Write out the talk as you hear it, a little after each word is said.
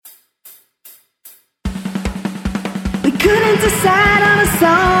couldn't decide on a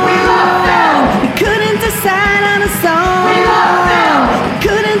song. We love them. We couldn't decide on a song. We love them. We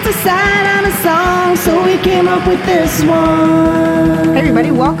couldn't decide on a song, so we came up with this one. Hey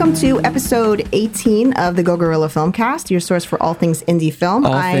everybody, welcome to episode 18 of the Go Gorilla Filmcast, your source for all things indie film.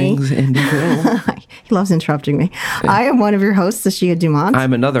 Things indie film. He loves interrupting me. Yeah. I am one of your hosts, Ashia Dumont.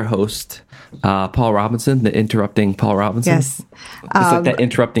 I'm another host, Paul Robinson, the interrupting Paul Robinson. Yes. It's like that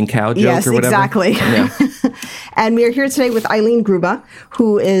interrupting cow joke yes, or whatever. Exactly. Yeah. And we are here today with Eileen Gruba,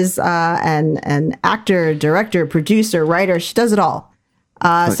 who is an actor, director, producer, writer. She does it all.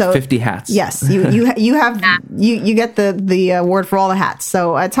 Like so 50 hats. Yes, you get the award for all the hats.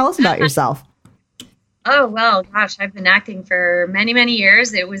 So tell us about yourself. Oh, well, gosh, I've been acting for many, many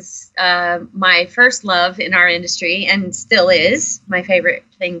years. It was my first love in our industry and still is my favorite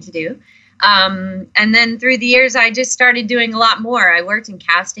thing to do. And then through the years, I just started doing a lot more. I worked in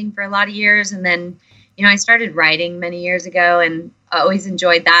casting for a lot of years. And then, I started writing many years ago and I always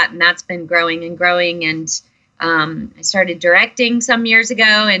enjoyed that. And that's been growing and growing. And I started directing some years ago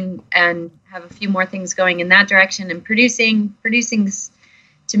and have a few more things going in that direction. And producing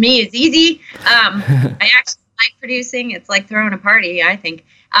to me is easy. I actually like producing. It's like throwing a party, I think.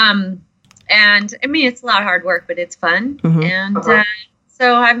 And I mean, it's a lot of hard work, but it's fun. Mm-hmm. And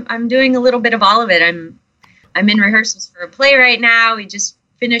so I'm doing a little bit of all of it. I'm in rehearsals for a play right now. We just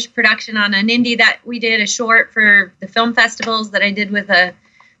finished production on an indie that we did, a short for the film festivals that I did with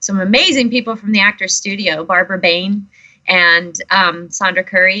some amazing people from the Actors Studio, Barbara Bain and Sandra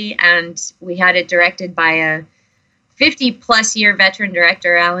Curry. And we had it directed by a 50-plus year veteran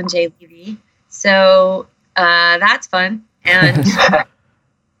director, Alan J. Levy. So that's fun. And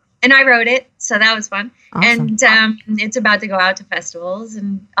and I wrote it, so that was fun. Awesome. And it's about to go out to festivals.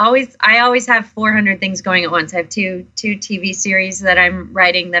 And I always have 400 things going at once. I have two TV series that I'm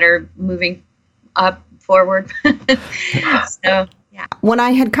writing that are moving forward. So, yeah. When I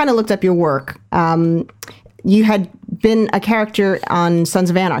had kind of looked up your work, you had been a character on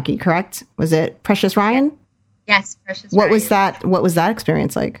Sons of Anarchy, correct? Was it Precious Ryan? Yes, Precious What Ryan. was that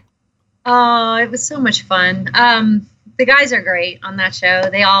experience like? Oh, it was so much fun. The guys are great on that show.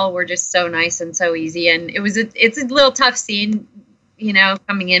 They all were just so nice and so easy. And it's a little tough scene,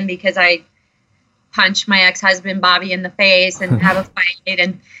 coming in because I punch my ex-husband Bobby in the face and have a fight.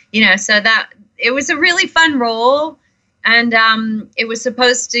 And, so that it was a really fun role. And it was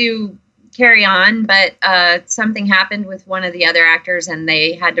supposed to carry on, but something happened with one of the other actors and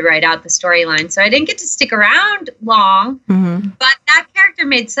they had to write out the storyline. So I didn't get to stick around long, mm-hmm. but that character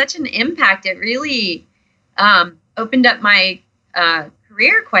made such an impact. It really opened up my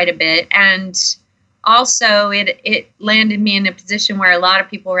career quite a bit. And also it landed me in a position where a lot of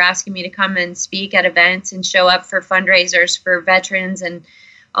people were asking me to come and speak at events and show up for fundraisers for veterans and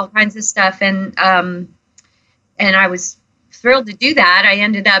all kinds of stuff. And I was thrilled to do that. I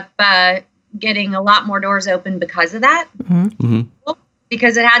ended up getting a lot more doors open because of that, mm-hmm.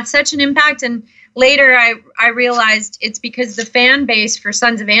 because it had such an impact. And later I realized it's because the fan base for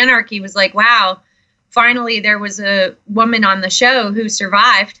Sons of Anarchy was like, wow, finally there was a woman on the show who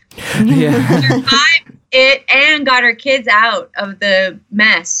survived. Yeah. Survived it and got her kids out of the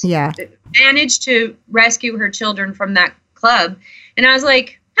mess. Yeah. Managed to rescue her children from that club. And I was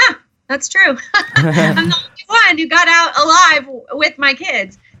like, that's true. I'm the only one who got out alive with my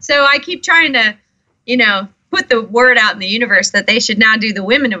kids. So I keep trying to, put the word out in the universe that they should now do the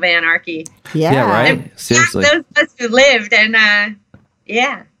Women of Anarchy. Yeah, right. Seriously. Those of us who lived and,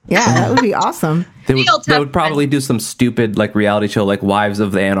 yeah. Yeah, that would be awesome. They would probably do some stupid reality show like Wives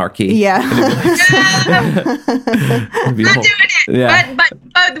of the Anarchy. Yeah. Not doing it. Yeah. But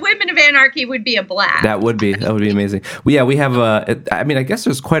the Women of Anarchy would be a blast. That would be amazing. We have I guess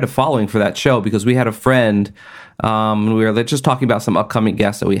there's quite a following for that show because we had a friend. We were just talking about some upcoming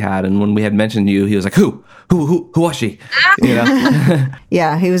guests that we had, and when we had mentioned you, he was like, "Who was she?"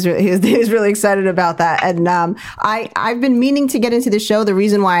 Yeah, he was really excited about that, and I've been meaning to get into the show. The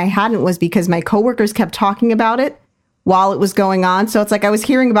reason why I hadn't was because my coworkers kept talking about it while it was going on. So it's like I was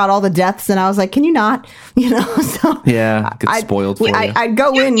hearing about all the deaths, and I was like, "Can you not?" So yeah, get spoiled for you. I'd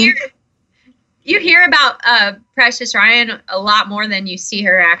go in. You hear about Precious Ryan a lot more than you see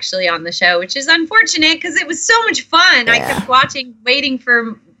her actually on the show, which is unfortunate because it was so much fun. Yeah. I kept watching, waiting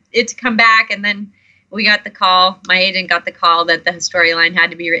for it to come back, and then we got the call. My agent got the call that the storyline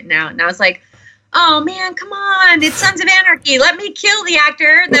had to be written out, and I was like, "Oh man, come on! It's Sons of Anarchy. Let me kill the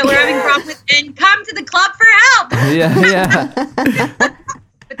actor that we're having problems with and come to the club for help." Yeah.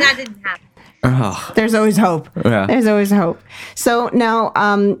 But that didn't happen. Oh. There's always hope. Yeah. There's always hope. So now,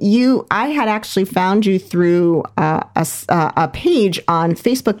 I had actually found you through a page on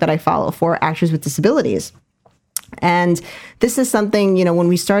Facebook that I follow for actors with disabilities. And this is something, you know, when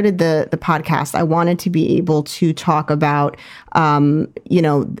we started the podcast, I wanted to be able to talk about,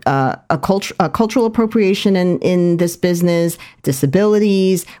 a cultural appropriation in this business,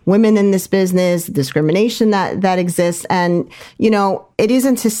 disabilities, women in this business, discrimination that exists. And, you know, it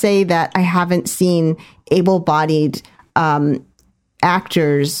isn't to say that I haven't seen able-bodied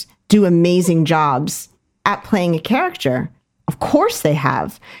actors do amazing jobs at playing a character. Of course they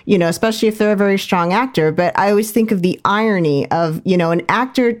have, you know, especially if they're a very strong actor. But I always think of the irony of, you know, an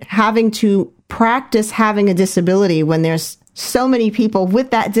actor having to practice having a disability when there's so many people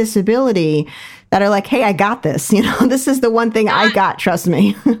with that disability that are like, hey, I got this. You know, this is the one thing I got. Trust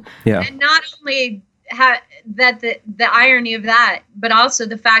me. Yeah. And not only that the irony of that, but also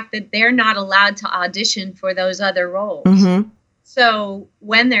the fact that they're not allowed to audition for those other roles. Mm-hmm. So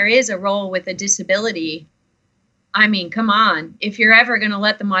when there is a role with a disability, I mean, come on. If you're ever going to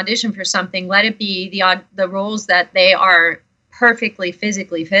let them audition for something, let it be the roles that they are perfectly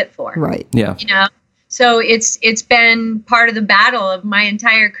physically fit for. Right. Yeah. You know? So it's been part of the battle of my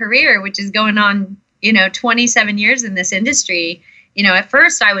entire career, which is going on, you know, 27 years in this industry. You know, at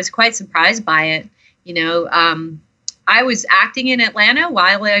first I was quite surprised by it. You know, I was acting in Atlanta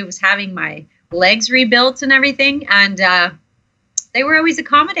while I was having my legs rebuilt and everything. And, they were always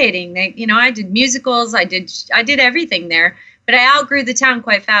accommodating. They, you know, I did musicals. I did everything there, but I outgrew the town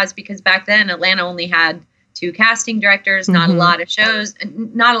quite fast because back then Atlanta only had 2 casting directors, not a lot of shows,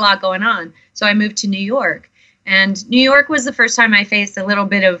 not a lot going on. So I moved to New York, and New York was the first time I faced a little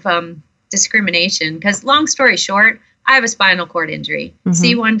bit of discrimination because, long story short, I have a spinal cord injury,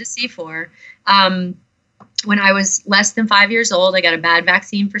 C1 to C4. When I was less than 5 years old, I got a bad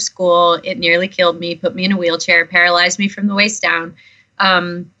vaccine for school. It nearly killed me, put me in a wheelchair, paralyzed me from the waist down.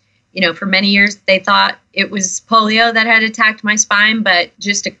 You know, for many years, they thought it was polio that had attacked my spine. But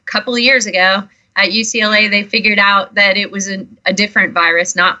just a couple of years ago at UCLA, they figured out that it was a different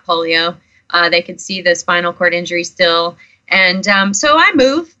virus, not polio. They could see the spinal cord injury still. And so I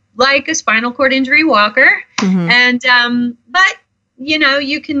move like a spinal cord injury walker. And but, you know,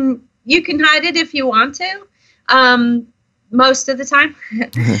 you can hide it if you want to. Most of the time.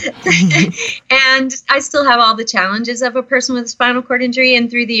 And I still have all the challenges of a person with a spinal cord injury.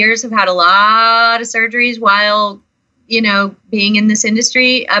 And through the years, I've had a lot of surgeries while, you know, being in this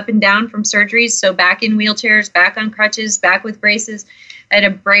industry, up and down from surgeries. So back in wheelchairs, back on crutches, back with braces. I had a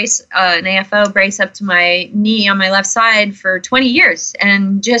brace, an AFO brace up to my knee on my left side for 20 years.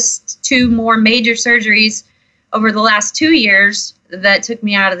 And just 2 more major surgeries over the last 2 years that took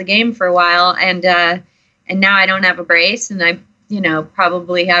me out of the game for a while. And now I don't have a brace, and I, you know,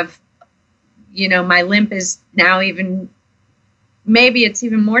 probably have, you know, my limp is now maybe it's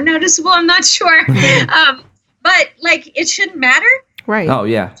even more noticeable. I'm not sure. But like, it shouldn't matter. Right. Oh,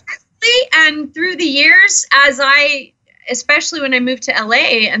 yeah. And through the years, especially when I moved to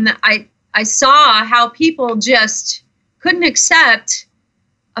LA, and I saw how people just couldn't accept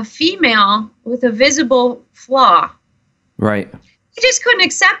a female with a visible flaw. Right. I just couldn't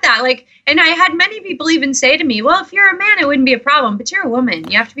accept that. Like, and I had many people even say to me, well, if you're a man, it wouldn't be a problem, but you're a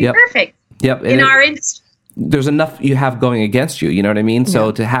woman. You have to be perfect. Yep. In our industry. There's enough you have going against you. You know what I mean?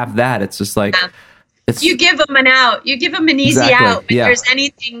 So to have that, it's just like, you give them an out. You give them an easy out. If there's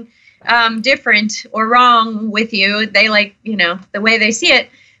anything different or wrong with you, they like, you know, the way they see it.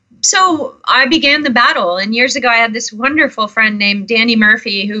 So I began the battle. And years ago, I had this wonderful friend named Danny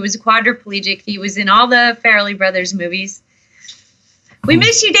Murphy, who was a quadriplegic. He was in all the Farrelly Brothers movies. We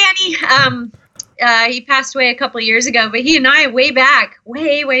miss you, Danny. He passed away a couple of years ago, but he and I way back,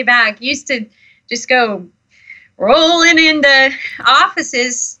 used to just go rolling into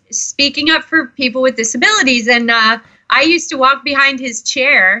offices speaking up for people with disabilities. And I used to walk behind his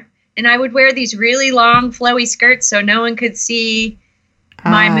chair, and I would wear these really long, flowy skirts so no one could see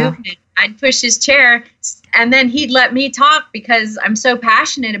my movement. I'd push his chair, and then he'd let me talk because I'm so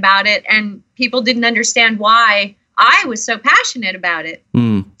passionate about it, and people didn't understand why I was so passionate about it,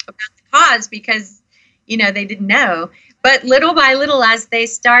 about the cause, because, you know, they didn't know. But little by little, as they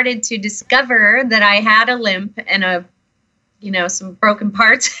started to discover that I had a limp and some broken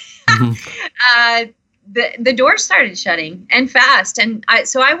parts, the doors started shutting, and fast. And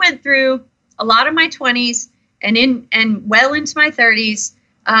so I went through a lot of my 20s and well into my 30s,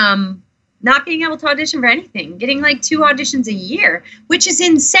 not being able to audition for anything, getting like 2 auditions a year, which is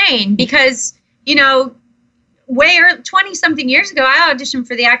insane because, you know, 20-something years ago, I auditioned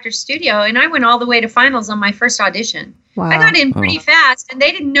for the Actors Studio, and I went all the way to finals on my first audition. Wow. I got in pretty fast, and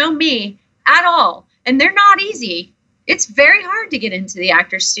they didn't know me at all. And they're not easy. It's very hard to get into the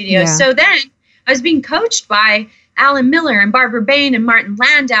Actors Studio. Yeah. So then I was being coached by Alan Miller and Barbara Bain and Martin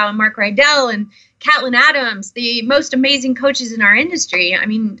Landau and Mark Rydell and Catelyn Adams, the most amazing coaches in our industry. I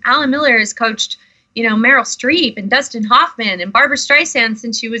mean, Alan Miller has coached, Meryl Streep and Dustin Hoffman and Barbara Streisand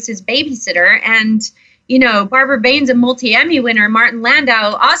since she was his babysitter. And, Barbara Bain's a multi-Emmy winner, Martin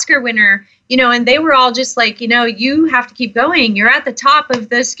Landau, Oscar winner, and they were all just like, you have to keep going. You're at the top of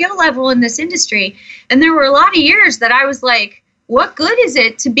the skill level in this industry. And there were a lot of years that I was like, what good is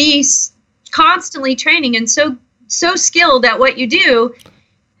it to be constantly training and so skilled at what you do,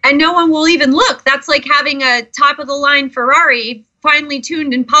 and no one will even look? That's like having a top of the line Ferrari, finely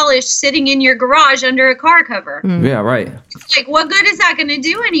tuned and polished, sitting in your garage under a car cover. Yeah, right. It's like, what good is that going to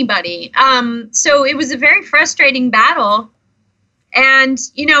do anybody? So it was a very frustrating battle. And,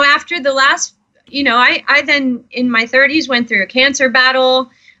 after the last, I then in my 30s went through a cancer battle,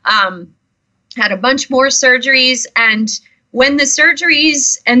 had a bunch more surgeries. And when the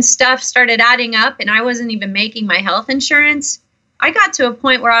surgeries and stuff started adding up and I wasn't even making my health insurance, I got to a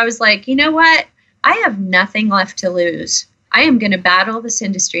point where I was like, you know what? I have nothing left to lose. I am going to battle this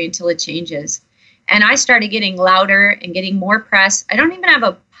industry until it changes. And I started getting louder and getting more press. I don't even have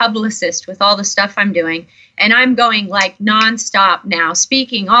a publicist with all the stuff I'm doing. And I'm going like nonstop now,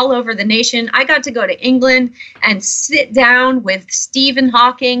 speaking all over the nation. I got to go to England and sit down with Stephen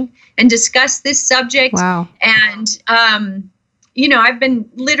Hawking and discuss this subject. Wow. And,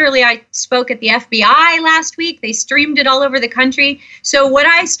 I spoke at the FBI last week. They streamed it all over the country. So what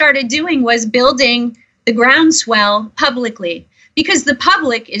I started doing was building the groundswell publicly, because the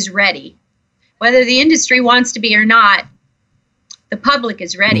public is ready. Whether the industry wants to be or not, the public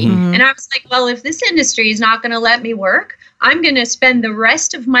is ready. Mm-hmm. And I was like, well, if this industry is not going to let me work, I'm going to spend the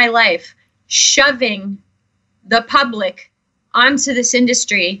rest of my life shoving the public onto this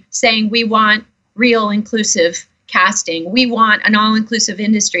industry, saying we want real inclusive casting. We want an all-inclusive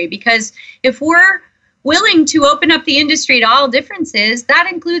industry, because if we're willing to open up the industry to all differences, that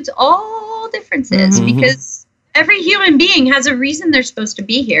includes all differences, mm-hmm. because every human being has a reason they're supposed to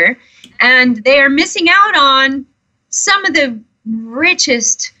be here, and they are missing out on some of the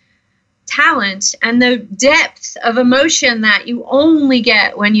richest talent and the depth of emotion that you only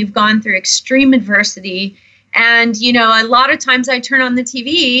get when you've gone through extreme adversity. And, a lot of times I turn on the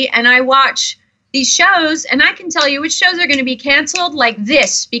TV and I watch these shows, and I can tell you which shows are going to be canceled like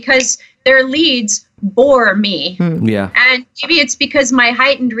this, because their leads bore me. Yeah. And maybe it's because my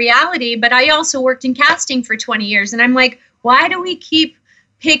heightened reality, but I also worked in casting for 20 years. And I'm like, why do we keep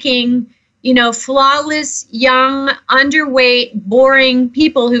picking, flawless, young, underweight, boring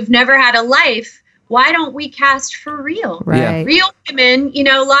people who've never had a life? Why don't we cast for real? Right. Real women,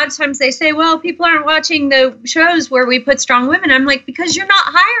 a lot of times they say, well, people aren't watching the shows where we put strong women. I'm like, because you're not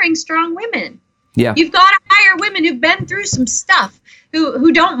hiring strong women. Yeah. You've got to hire women who've been through some stuff,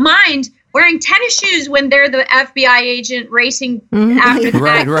 who don't mind wearing tennis shoes when they're the FBI agent racing after the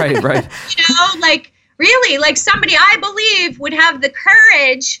Right. Really, like somebody I believe would have the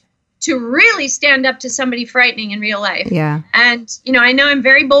courage to really stand up to somebody frightening in real life. Yeah. And, I know I'm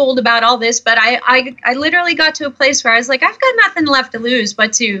very bold about all this, but I literally got to a place where I was like, I've got nothing left to lose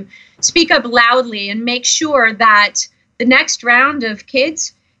but to speak up loudly and make sure that the next round of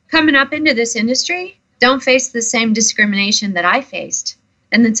kids coming up into this industry don't face the same discrimination that I faced,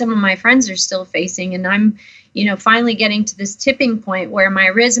 and that some of my friends are still facing. And I'm, finally getting to this tipping point where my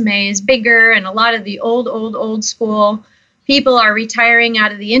resume is bigger, and a lot of the old school people are retiring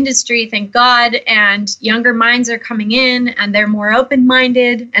out of the industry, thank God, and younger minds are coming in, and they're more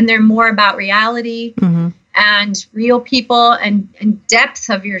open-minded, and they're more about reality and real people and depth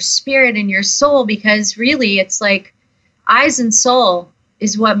of your spirit and your soul, because really it's like eyes and soul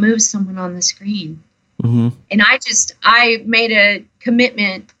is what moves someone on the screen. Mm-hmm. And I made a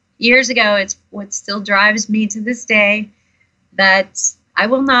commitment years ago. It's what still drives me to this day, that I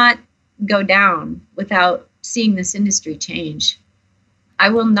will not go down without seeing this industry change. I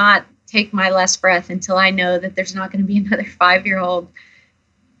will not take my last breath until I know that there's not going to be another 5-year-old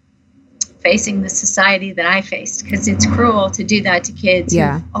facing the society that I faced, because it's cruel to do that to kids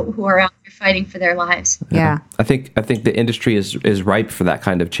who are out there fighting for their lives. Yeah. I think the industry is ripe for that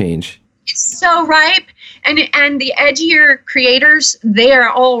kind of change. It's so ripe, and the edgier creators, they are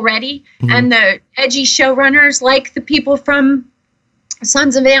all ready, and the edgy showrunners, like the people from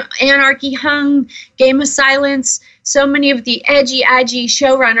Sons of Anarchy, Hung, Game of Silence, so many of the edgy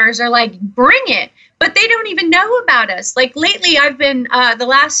showrunners are like, bring it. But they don't even know about us. Like lately, I've been, the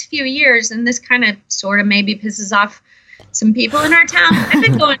last few years, and this kind of sort of maybe pisses off some people in our town, I've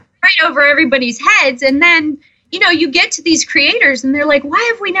been going right over everybody's heads. And then, you get to these creators and they're like, why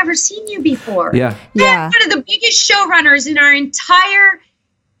have we never seen you before? Yeah. They're one of the biggest showrunners in our entire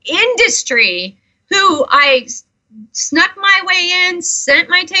industry, who I snuck my way in, sent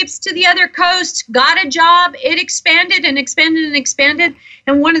my tapes to the other coast, got a job. It expanded and expanded and expanded.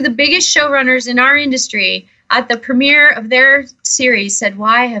 And one of the biggest showrunners in our industry at the premiere of their series said,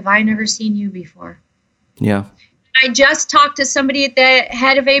 "Why have I never seen you before?" Yeah. I just talked to somebody at the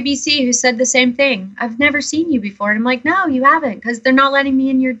head of ABC who said the same thing. "I've never seen you before." And I'm like, "No, you haven't, because they're not letting me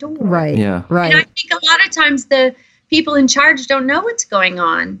in your door." Right. Yeah. Right. And I think a lot of times the people in charge don't know what's going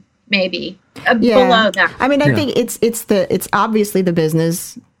on, maybe below that. I mean, I think it's obviously the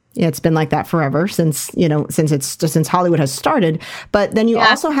business. Yeah, it's been like that forever since Hollywood has started. But then you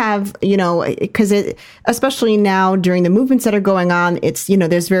also have, because especially now during the movements that are going on, it's,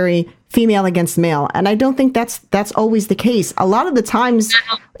 there's very female against male. And I don't think that's always the case. A lot of the times,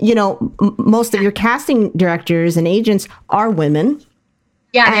 most of your casting directors and agents are women.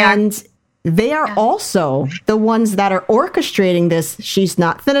 Yeah, and they are also the ones that are orchestrating this. She's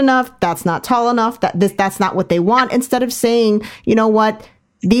not thin enough. That's not tall enough. That's not what they want. Instead of saying, you know what?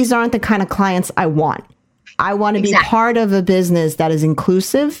 These aren't the kind of clients I want. I want to be part of a business that is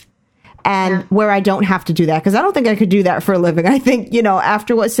inclusive and where I don't have to do that. Because I don't think I could do that for a living. I think,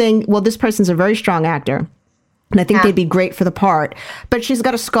 after saying, well, this person's a very strong actor and I think they'd be great for the part, but she's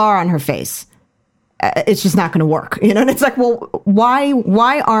got a scar on her face. It's just not going to work, and it's like, well, why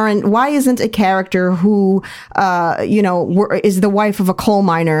isn't a character who, is the wife of a coal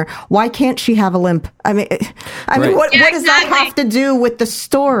miner? Why can't she have a limp? I mean, what does that have to do with the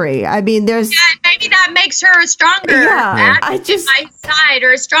story? I mean, maybe that makes her a stronger side,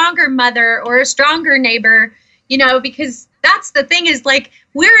 or a stronger mother, or a stronger neighbor, because that's the thing is, like,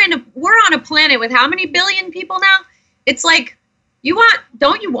 we're on a planet with how many billion people now? It's like,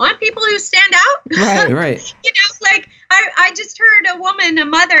 don't you want people who stand out? Right. Like I just heard a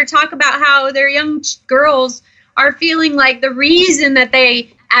mother talk about how their young girls are feeling like the reason that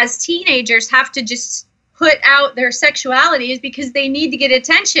they, as teenagers, have to just put out their sexuality is because they need to get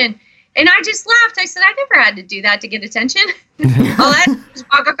attention. And I just laughed. I said, I never had to do that to get attention. All I had to do was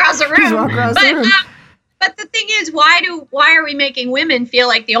walk across the room. But the thing is, why are we making women feel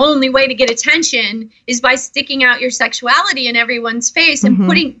like the only way to get attention is by sticking out your sexuality in everyone's face and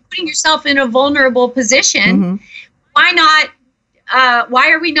putting yourself in a vulnerable position? Why not?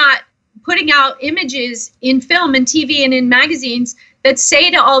 Why are we not putting out images in film and TV and in magazines that say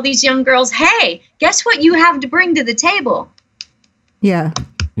to all these young girls, "Hey, guess what you have to bring to the table?" Yeah.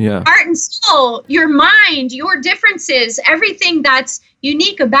 Yeah. Heart and soul, your mind, your differences, everything that's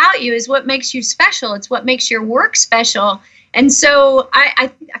unique about you is what makes you special. It's what makes your work special. And so I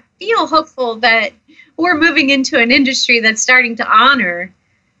feel hopeful that we're moving into an industry that's starting to honor,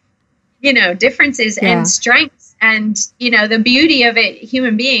 differences and strengths and, the beauty of a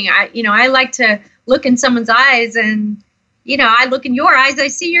human being. I like to look in someone's eyes and, I look in your eyes, I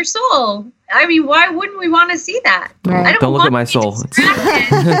see your soul. I mean, why wouldn't we want to see that? Right. Don't look at my soul.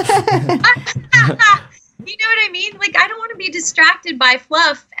 You know what I mean? Like, I don't want to be distracted by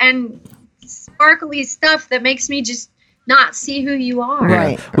fluff and sparkly stuff that makes me just not see who you are.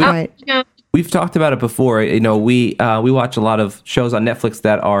 Right. We've talked about it before. We watch a lot of shows on Netflix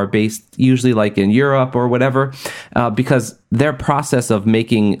that are based usually like in Europe or whatever, because their process of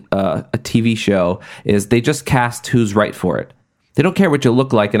making a TV show is they just cast who's right for it. They don't care what you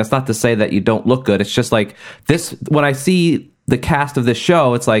look like, and it's not to say that you don't look good. It's just like this. When I see the cast of this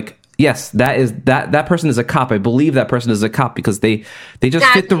show, it's like, yes, that person is a cop. I believe that person is a cop because they just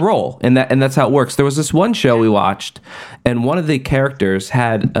fit the role, and that's how it works. There was this one show we watched, and one of the characters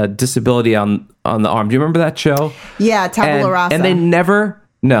had a disability on the arm. Do you remember that show? Yeah, Tabula Rasa. And they never.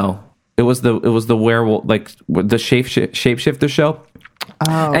 No, it was the werewolf, like the shapeshifter show.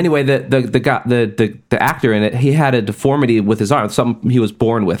 Oh. Anyway, the actor in it, he had a deformity with his arm, something he was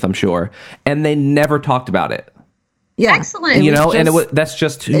born with, I'm sure, and they never talked about it. Yeah, excellent. That's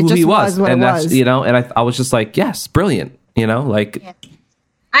just who he was, and that's and I was just like, yes, brilliant.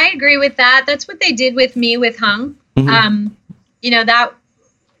 I agree with that. That's what they did with me with Hung. That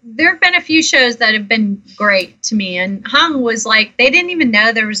there have been a few shows that have been great to me, and Hung was like, they didn't even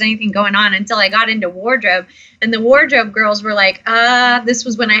know there was anything going on until I got into wardrobe, and the wardrobe girls were like, this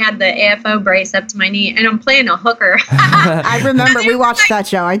was when I had the AFO brace up to my knee, and I'm playing a hooker. I remember we watched that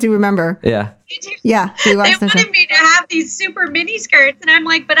show. I do remember. Yeah. Yeah, we watched they wanted me to have these super mini skirts, and I'm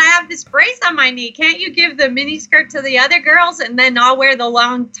like, but I have this brace on my knee. Can't you give the mini skirt to the other girls, and then I'll wear the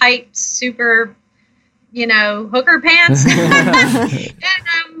long, tight, super, hooker pants?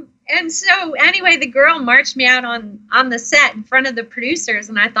 And so anyway, the girl marched me out on the set in front of the producers,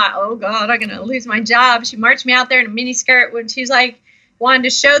 and I thought, oh God, I'm gonna lose my job. She marched me out there in a mini skirt when she's like wanted to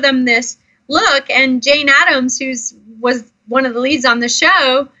show them this look, and Jane Addams, was one of the leads on the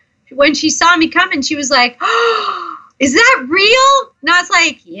show, when she saw me coming, she was like, "Oh, is that real?" And I was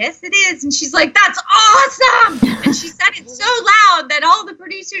like, "Yes, it is." And she's like, "That's awesome." And she said it so loud that all the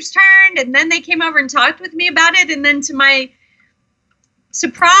producers turned, and then they came over and talked with me about it. And then to my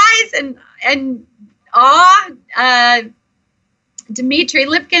surprise and awe, Dmitry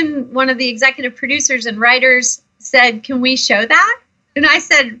Lipkin, one of the executive producers and writers, said, "Can we show that?" And I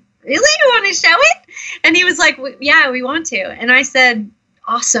said, "Really? You want to show it?" And he was like, "Yeah, we want to." And I said,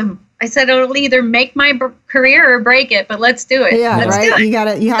 "Awesome." I said, "It'll either make my career or break it, but let's do it." Yeah, let's right. do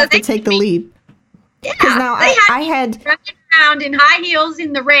it. You have to take the leap. Yeah. Now I had running around in high heels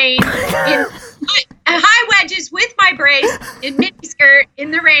in the rain, in high wedges with my brace, in miniskirt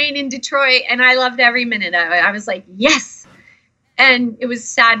in the rain in Detroit, and I loved every minute of it. I was like, yes. And it was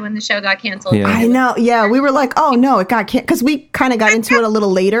sad when the show got canceled. Yeah. I know. Yeah, we were like, "Oh no, it got canceled," because we kind of got into it a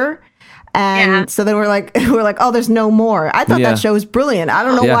little later. And so then we're like, "Oh, there's no more." I thought that show was brilliant. I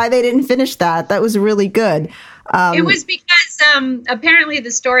don't know why they didn't finish that. That was really good. It was because apparently the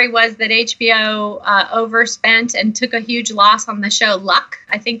story was that HBO overspent and took a huge loss on the show Luck.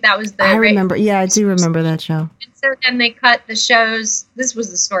 I think that was the. I remember. Yeah, I do remember that show. And so then they cut the shows. This was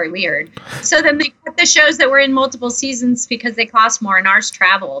the story we heard. So then they cut the shows that were in multiple seasons because they cost more, and ours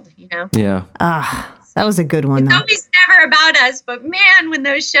traveled. You know. Yeah. That was a good one. It's always never about us, but man, when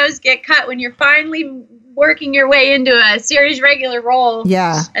those shows get cut, when you're finally working your way into a series regular role,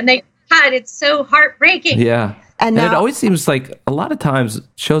 and they cut, it's so heartbreaking. Yeah. And it always seems like a lot of times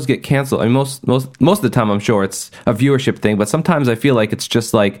shows get canceled. I mean, most of the time, I'm sure it's a viewership thing, but sometimes I feel like it's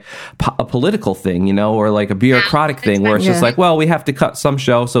just like a political thing, you know, or like a bureaucratic thing where it's just like, well, we have to cut some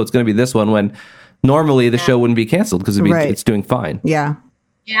show, so it's going to be this one, when normally the show wouldn't be canceled because it's doing fine. Yeah.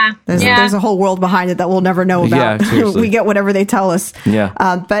 Yeah. There's a whole world behind it that we'll never know about. Yeah, we get whatever they tell us. Yeah.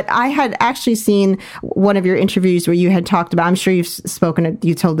 But I had actually seen one of your interviews where you had talked about, I'm sure you've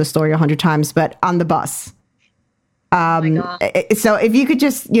you told this story 100 times, but on the bus. So if you could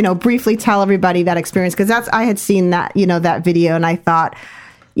just, briefly tell everybody that experience, because I had seen that, that video, and I thought,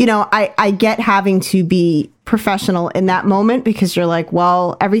 I get having to be professional in that moment, because you're like,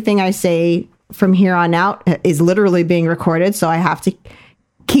 well, everything I say from here on out is literally being recorded. So I have to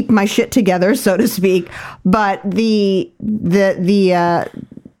keep my shit together, so to speak. But the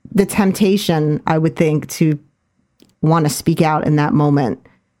temptation, I would think, to want to speak out in that moment.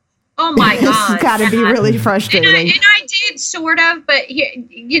 Oh my God. It's got to be really frustrating. And I did sort of, but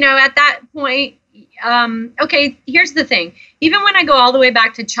at that point, okay, here's the thing. Even when I go all the way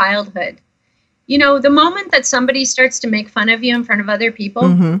back to childhood, the moment that somebody starts to make fun of you in front of other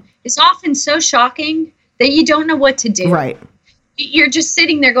people is often so shocking that you don't know what to do. Right. You're just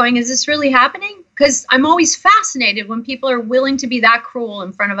sitting there going, is this really happening? Because I'm always fascinated when people are willing to be that cruel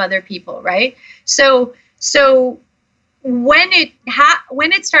in front of other people, right? So when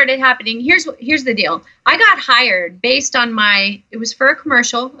it started happening, here's the deal. I got hired based on it was for a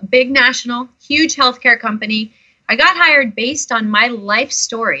commercial, a big national, huge healthcare company. I got hired based on my life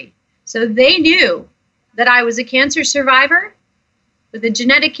story. So they knew that I was a cancer survivor with a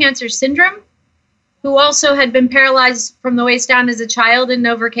genetic cancer syndrome, who also had been paralyzed from the waist down as a child and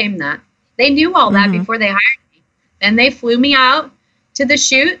overcame that. They knew all that before they hired me. Then they flew me out to the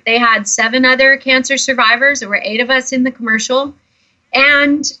shoot. They had 7 other cancer survivors. There were 8 of us in the commercial.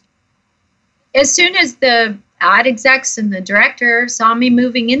 And as soon as the ad execs and the director saw me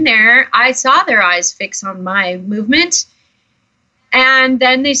moving in there, I saw their eyes fix on my movement. And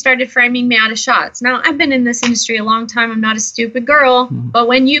then they started framing me out of shots. Now, I've been in this industry a long time. I'm not a stupid girl. But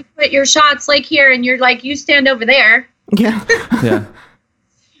when you put your shots like here and you're like, you stand over there. Yeah. Yeah.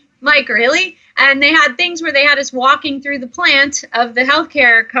 Like, really? And they had things where they had us walking through the plant of the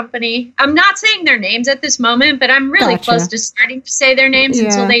healthcare company. I'm not saying their names at this moment, but I'm really close to starting to say their names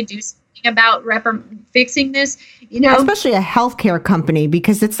until they do something about fixing this. Especially a healthcare company,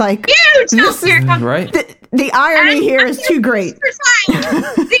 because it's like huge healthcare company. Right. The irony here is too great. Here's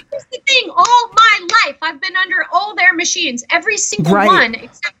the thing. All my life, I've been under all their machines, every single one,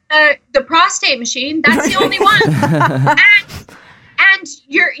 except the prostate machine. That's the only one. And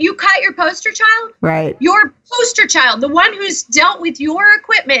you cut your poster child? Right. Your poster child, the one who's dealt with your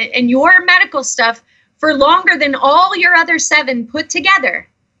equipment and your medical stuff for longer than all your other 7 put together.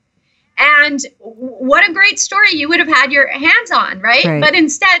 And what a great story you would have had your hands on, right? But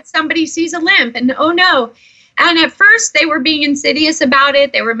instead, somebody sees a limp and, oh no. And at first, they were being insidious about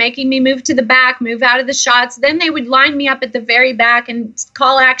it. They were making me move to the back, move out of the shots. Then they would line me up at the very back and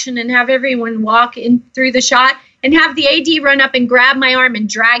call action and have everyone walk in through the shot and have the AD run up and grab my arm and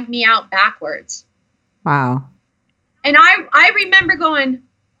drag me out backwards. Wow. And I remember going,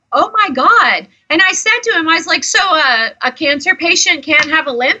 oh my God. And I said to him, I was like, so a cancer patient can't have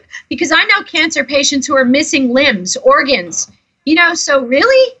a limp? Because I know cancer patients who are missing limbs, organs, so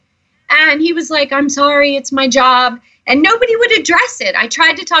really? And he was like, I'm sorry, it's my job. And nobody would address it. I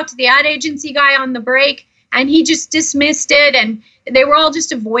tried to talk to the ad agency guy on the break, and he just dismissed it. And they were all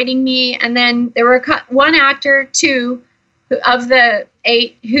just avoiding me. And then there were one actor, 2 of the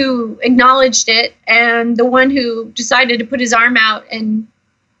 8 who acknowledged it. And the one who decided to put his arm out and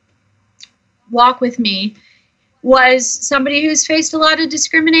walk with me was somebody who's faced a lot of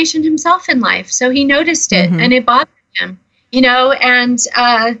discrimination himself in life. So he noticed it, and it bothered him, and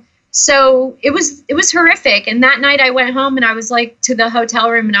so it was horrific. And that night I went home and I was like to the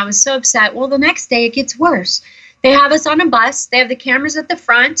hotel room and I was so upset. Well, the next day it gets worse. They have us on a bus. They have the cameras at the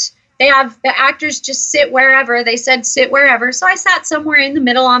front. They have the actors just sit wherever. They said sit wherever. So I sat somewhere in the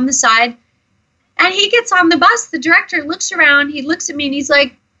middle on the side. And he gets on the bus. The director looks around. He looks at me and he's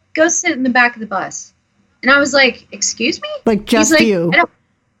like, go sit in the back of the bus. And I was like, excuse me? Like just you?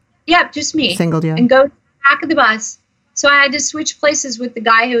 Yeah, just me. Singled you. And go to the back of the bus. So I had to switch places with the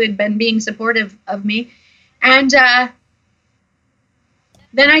guy who had been being supportive of me. And then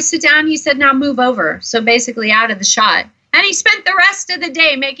I sit down. He said, now move over. So basically out of the shot. And he spent the rest of the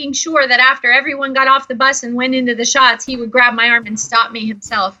day making sure that after everyone got off the bus and went into the shots, he would grab my arm and stop me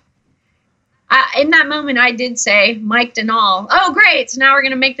himself. In that moment, I did say, mic'd and all, oh, great. So now we're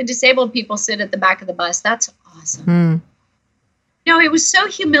going to make the disabled people sit at the back of the bus. That's awesome. It was so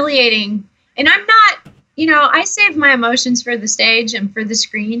humiliating. And I'm not, I save my emotions for the stage and for the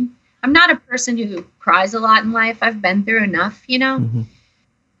screen. I'm not a person who cries a lot in life. I've been through enough,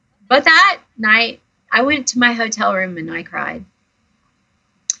 But that night, I went to my hotel room and I cried.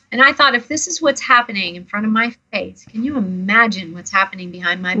 And I thought, if this is what's happening in front of my face, can you imagine what's happening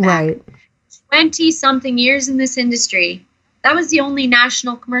behind my back? Right. 20-something years in this industry, that was the only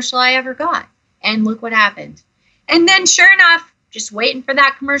national commercial I ever got. And look what happened. And then sure enough, just waiting for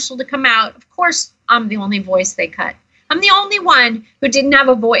that commercial to come out, of course, I'm the only voice they cut. I'm the only one who didn't have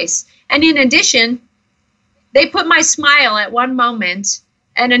a voice. And in addition, they put my smile at one moment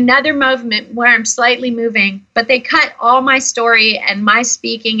and another moment where I'm slightly moving, but they cut all my story and my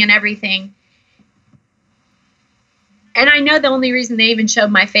speaking and everything. And I know the only reason they even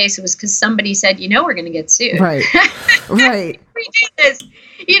showed my face was because somebody said, we're going to get sued. Right. Right. We do this.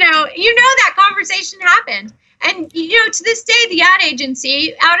 That conversation happened. And, to this day, the ad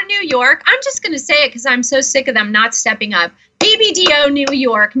agency out of New York, I'm just going to say it because I'm so sick of them not stepping up. BBDO New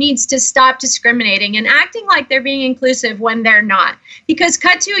York needs to stop discriminating and acting like they're being inclusive when they're not. Because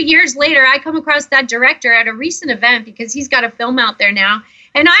cut to years later, I come across that director at a recent event because he's got a film out there now.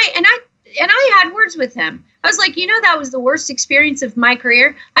 And I had words with him. I was like, that was the worst experience of my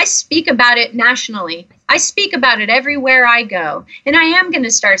career. I speak about it nationally. I speak about it everywhere I go. And I am going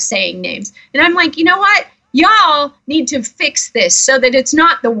to start saying names. And I'm like, you know what? Y'all need to fix this so that it's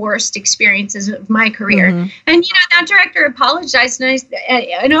not the worst experiences of my career. And, that director apologized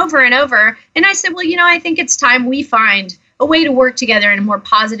and over and over. And I said, well, I think it's time we find a way to work together in a more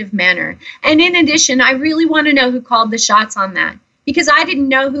positive manner. And in addition, I really want to know who called the shots on that, because I didn't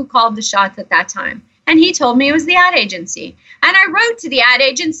know who called the shots at that time. And he told me it was the ad agency. And I wrote to the ad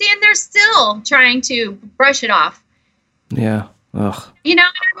agency and they're still trying to brush it off. Yeah. Ugh. And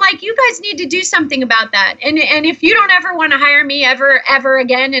I'm like, you guys need to do something about that. And if you don't ever want to hire me ever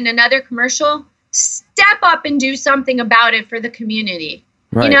again in another commercial, step up and do something about it for the community.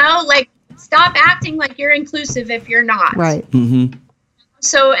 Right. Stop acting like you're inclusive if you're not. Right. Mm-hmm.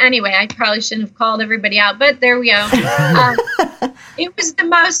 So anyway, I probably shouldn't have called everybody out, but there we go. It was the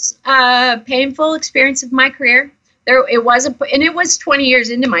most painful experience of my career. It was 20 years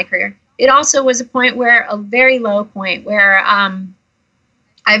into my career. It also was a very low point where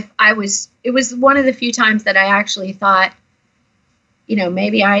it was one of the few times that I actually thought,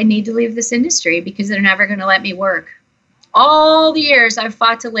 maybe I need to leave this industry because they're never going to let me work. All the years I've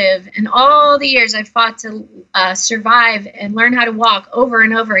fought to live and all the years I've fought to survive and learn how to walk over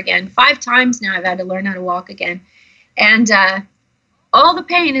and over again. 5 times now I've had to learn how to walk again. And all the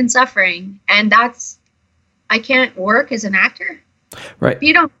pain and suffering. And I can't work as an actor. Right. If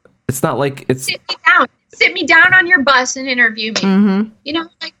you don't. It's not like it's. Sit me down on your bus and interview me.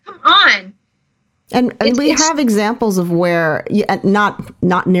 Come on. And we have examples of where,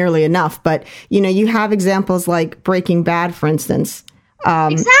 not nearly enough, but, you have examples like Breaking Bad, for instance.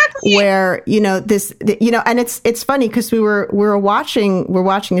 Exactly. Where, and it's funny because we're watching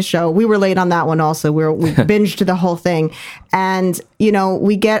a show. We were late on that one also. We binged the whole thing. And,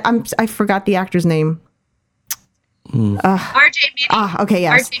 I forgot the actor's name. RJ Mitte. Okay,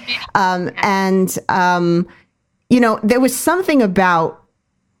 yes. RJ Mitte. And there was something about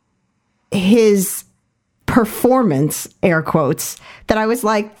his performance, air quotes, that I was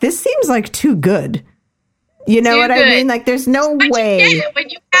like, this seems like too good. You know what I mean? Like, there's no way. You get it when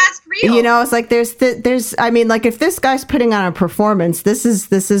you cast real. You know, it's like there's. I mean, like, if this guy's putting on a performance, this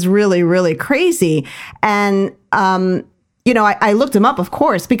is really, really crazy. And you know, I looked him up, of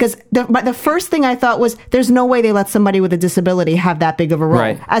course, because the first thing I thought was, there's no way they let somebody with a disability have that big of a role.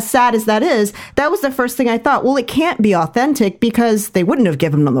 Right. As sad as that is, that was the first thing I thought. Well, it can't be authentic because they wouldn't have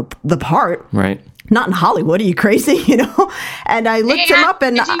given him the part. Right. Not in Hollywood. Are you crazy? You know? And I looked him up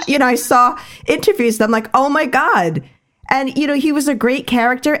and, you know, I saw interviews. And I'm like, oh my God. And, you know, he was a great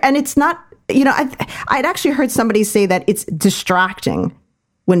character. And it's not, you know, I'd actually heard somebody say that it's distracting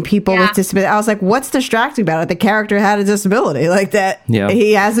when people with disability. I was like, what's distracting about it? The character had a disability like that. Yeah.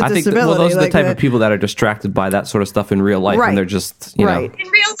 He has a disability. Well, those are the like type of people that are distracted by that sort of stuff in real life. Right. And they're just, you know. In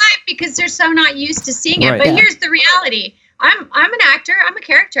real life, because they're so not used to seeing it. Right. But Yeah. here's the reality. I'm an actor. I'm a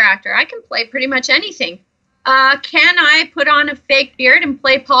character actor. I can play pretty much anything. Can I put on a fake beard and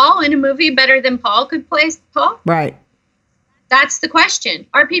play Paul in a movie better than Paul could play Paul? Right. That's the question.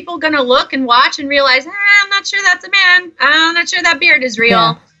 Are people going to look and watch and realize, I'm not sure that's a man. I'm not sure that beard is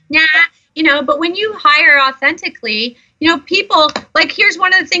real. Nah, you know, but when you hire authentically, you know, people, like, here's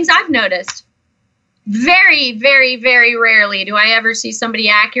one of the things I've noticed. Very, very, very rarely do I ever see somebody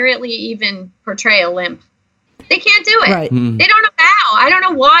accurately even portray a limp. They can't do it. Right. They don't know how. I don't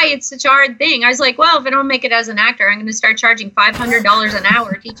know why it's such a hard thing. I was like, well, if I don't make it as an actor, I'm going to start charging $500 an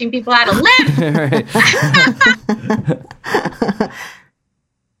hour teaching people how to limp.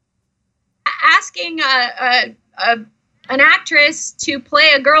 Asking an actress to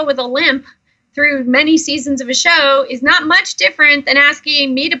play a girl with a limp through many seasons of a show is not much different than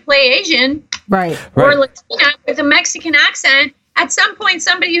asking me to play Asian or Latina with a Mexican accent. At some point,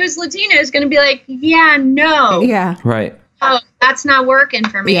 somebody who's Latina is going to be like, yeah, no. Yeah. Right. Oh, that's not working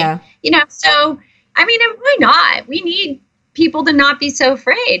for me. Yeah. You know, so, I mean, and why not? We need people to not be so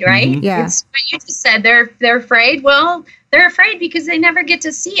afraid, right? Mm-hmm. Yeah. It's what you just said. They're afraid. Well, they're afraid because they never get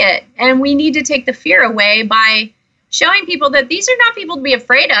to see it. And we need to take the fear away by showing people that these are not people to be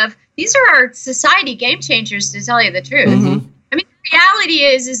afraid of. These are our society game changers, to tell you the truth. Mm-hmm. I mean, the reality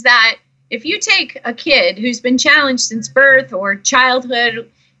is that if you take a kid who's been challenged since birth or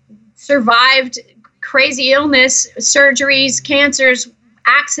childhood, survived crazy illness, surgeries, cancers,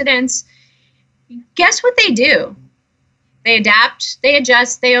 accidents, guess what they do? They adapt, they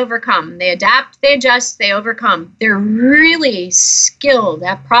adjust, they overcome. They adapt, they adjust, they overcome. They're really skilled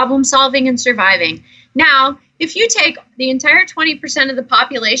at problem solving and surviving. Now, if you take the entire 20% of the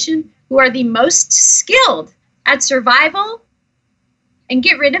population who are the most skilled at survival and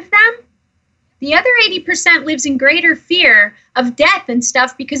get rid of them, the other 80% lives in greater fear of death and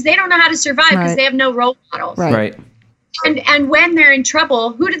stuff because they don't know how to survive because they have no role models. Right. And when they're in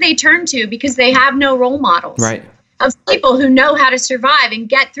trouble, who do they turn to because they have no role models? Right. Of people who know how to survive and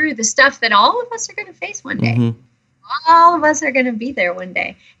get through the stuff that all of us are going to face one day. Mm-hmm. All of us are going to be there one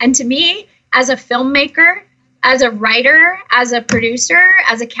day. And to me, as a filmmaker, as a writer, as a producer,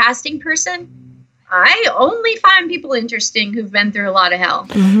 as a casting person, I only find people interesting who've been through a lot of hell.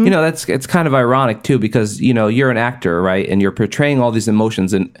 You know, it's kind of ironic too, because, you know, you're an actor, right? And you're portraying all these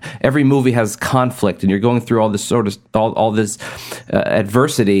emotions, and every movie has conflict, and you're going through all this sort of all this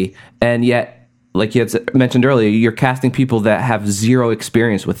adversity, and yet, like you had mentioned earlier, you're casting people that have zero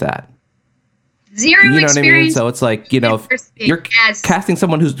experience with that. Zero You know experience. what I mean? So it's like, you know, if you're casting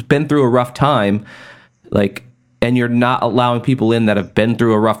someone who's been through a rough time, like, and you're not allowing people in that have been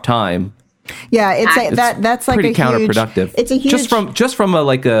through a rough time. Yeah, that's like pretty a counterproductive. Huge, it's a huge just from a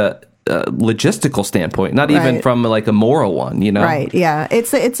logistical standpoint, not even from like a moral one, you know. Right. Yeah.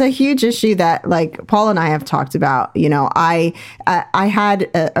 It's a huge issue that, like, Paul and I have talked about. You know, I had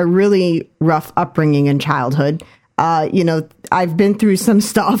a really rough upbringing in childhood. You know, I've been through some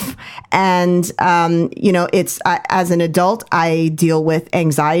stuff, and you know, it's as an adult, I deal with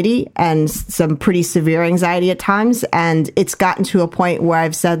anxiety and some pretty severe anxiety at times, and it's gotten to a point where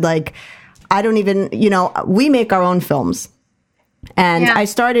I've said, like, I don't even, you know, we make our own films, and I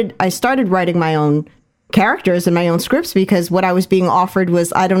started writing my own characters and my own scripts because what I was being offered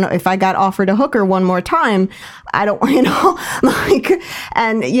was, I don't know, if I got offered a hooker one more time, I don't, you know, like,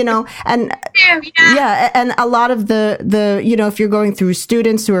 and, you know, and yeah, and a lot of the, you know, if you're going through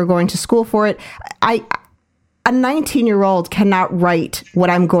students who are going to school for it, a 19-year-old cannot write what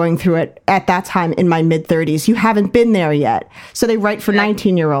I'm going through at that time in my mid-30s. You haven't been there yet. So they write for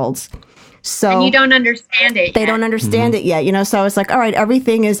 19-year-olds. So and you don't understand it. They don't understand it yet, so I was like, all right,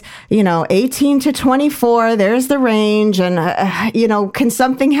 everything is, 18 to 24. There's the range. And, can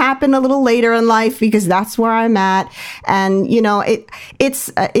something happen a little later in life? Because that's where I'm at. And,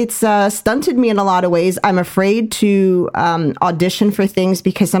 it's stunted me in a lot of ways. I'm afraid to audition for things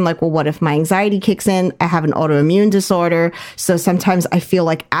because I'm like, well, what if my anxiety kicks in? I have an autoimmune disorder. So sometimes I feel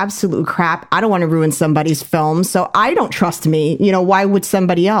like absolute crap. I don't want to ruin somebody's film. So I don't trust me. Why would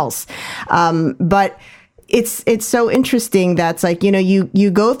somebody else? But it's so interesting that's like,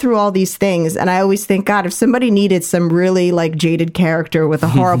 you go through all these things. And I always think, God, if somebody needed some really like jaded character with a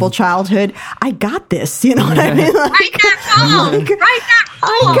horrible childhood, I got this. You know what I mean? Like, write that role. Write that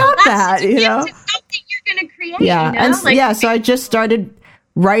role. I got That's that, It's something you're going to create. Yeah. And so I just started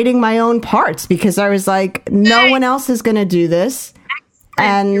writing my own parts because I was like, no one else is going to do this.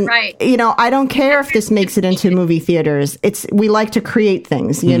 And, you're right. I don't care if this makes it into movie theaters. We like to create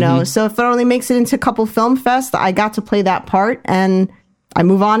things, So if it only makes it into a couple film fests, I got to play that part and I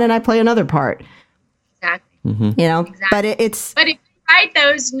move on and I play another part. Exactly. Exactly. But But if you write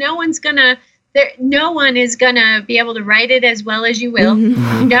those, no one is gonna be able to write it as well as you will.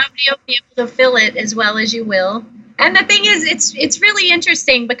 Nobody will be able to fill it as well as you will. And the thing is, it's really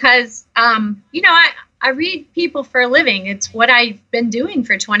interesting because, I read people for a living. It's what I've been doing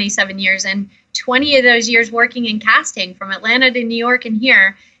for 27 years and 20 of those years working in casting from Atlanta to New York and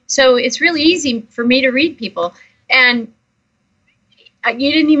here. So it's really easy for me to read people. And I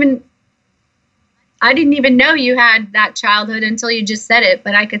didn't even know you had that childhood until you just said it,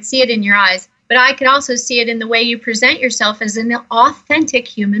 but I could see it in your eyes. But I could also see it in the way you present yourself as an authentic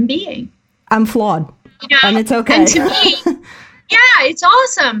human being. I'm flawed. And it's okay. And to me, yeah, it's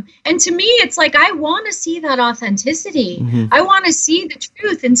awesome. And to me, it's like, I want to see that authenticity. I want to see the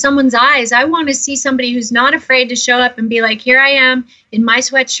truth in someone's eyes. I want to see somebody who's not afraid to show up and be like, here I am in my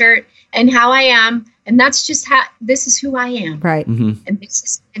sweatshirt and how I am. And that's just this is who I am. Right. And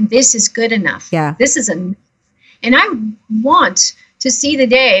this is good enough. Yeah. This is enough. And I want to see the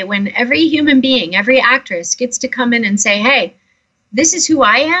day when every human being, every actress gets to come in and say, hey, this is who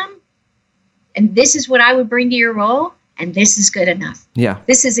I am. And this is what I would bring to your role. And this is good enough. Yeah.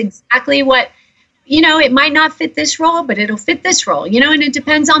 This is exactly what, it might not fit this role, but it'll fit this role, and it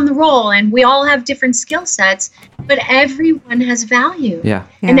depends on the role. And we all have different skill sets, but everyone has value. Yeah.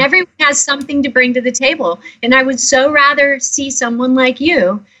 And everyone has something to bring to the table. And I would so rather see someone like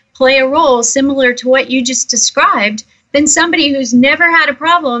you play a role similar to what you just described than somebody who's never had a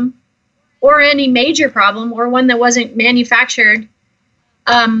problem or any major problem or one that wasn't manufactured,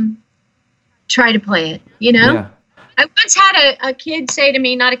 try to play it, Yeah. I once had a kid say to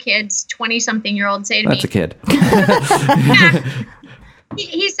me, not a kid, 20-something-year-old say to That's me. That's a kid.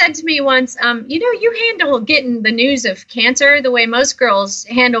 He said to me once, you handle getting the news of cancer the way most girls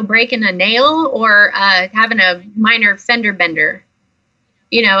handle breaking a nail or having a minor fender bender,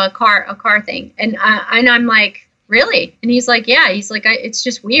 a car thing. And I'm like, really? And he's like, yeah. He's like, it's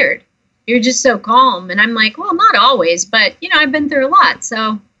just weird. You're just so calm. And I'm like, well, not always, but, I've been through a lot.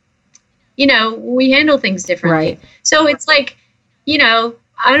 So, we handle things differently. Right. So it's like, I'm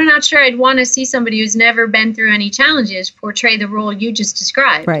not sure I'd want to see somebody who's never been through any challenges portray the role you just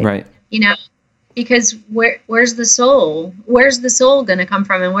described. Right. Because where's the soul? Where's the soul going to come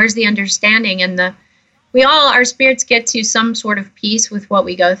from? And where's the understanding? And our spirits get to some sort of peace with what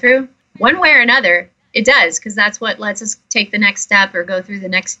we go through. One way or another, it does, because that's what lets us take the next step or go through the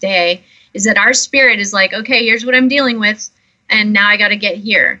next day, is that our spirit is like, okay, here's what I'm dealing with, and now I got to get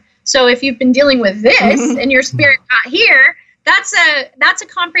here. So if you've been dealing with this and your spirit got here, that's a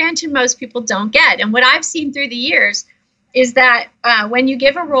comprehension most people don't get. And what I've seen through the years is that when you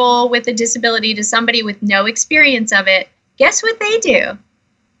give a role with a disability to somebody with no experience of it, guess what they do?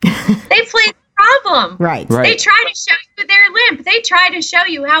 They play the problem. Right. They try to show you their limp. They try to show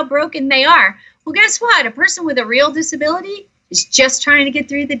you how broken they are. Well, guess what? A person with a real disability is just trying to get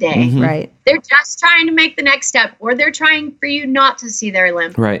through the day. Right. They're just trying to make the next step, or they're trying for you not to see their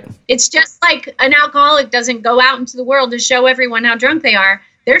limp. Right. It's just like an alcoholic doesn't go out into the world to show everyone how drunk they are.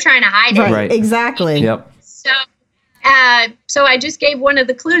 They're trying to hide it. Right. Exactly. Yep. So I just gave one of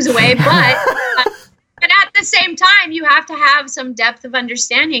the clues away, but at the same time, you have to have some depth of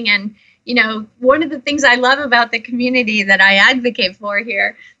understanding. And, one of the things I love about the community that I advocate for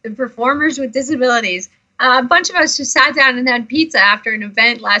here, the performers with disabilities, a bunch of us just sat down and had pizza after an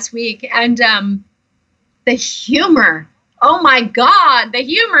event last week. And the humor, oh my God, the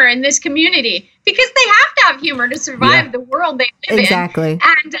humor in this community, because they have to have humor to survive the world they live in. Exactly.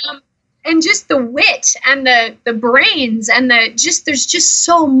 And just the wit and the brains and there's just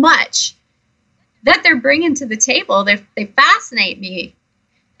so much that they're bringing to the table. They fascinate me.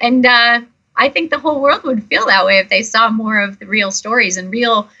 And I think the whole world would feel that way if they saw more of the real stories and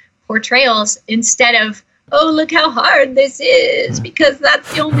real portrayals instead of, oh, look how hard this is, because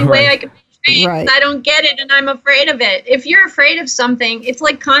that's the only way I can portray it. Right. I don't get it and I'm afraid of it. If you're afraid of something, it's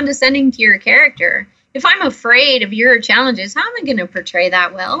like condescending to your character. If I'm afraid of your challenges, how am I going to portray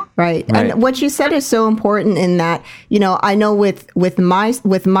that well? Right. Right. And what you said is so important in that, you know, I know with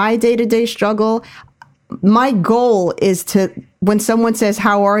my day-to-day struggle, my goal is to, when someone says,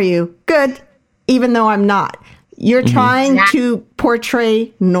 how are you? Good. Even though I'm not. You're trying to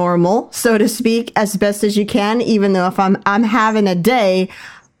portray normal, so to speak, as best as you can, even though if I'm having a day,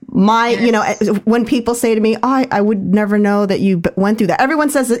 you know, when people say to me, oh, I would never know that you went through that. Everyone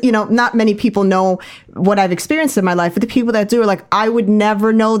says that, you know, not many people know what I've experienced in my life, but the people that do are like, I would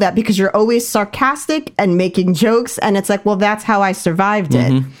never know that because you're always sarcastic and making jokes. And it's like, well, that's how I survived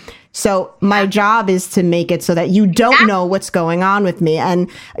it. So my job is to make it so that you don't know what's going on with me.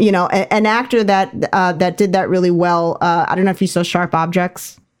 And, you know, an actor that did that really well. I don't know if you saw Sharp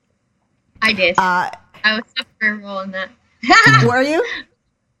Objects. I did. I was up for a role in that. Were you?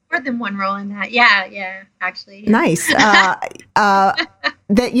 More than one role in that. Yeah, actually. Yeah. Nice.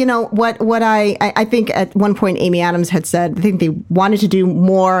 That, you know, what I think at one point Amy Adams had said, I think they wanted to do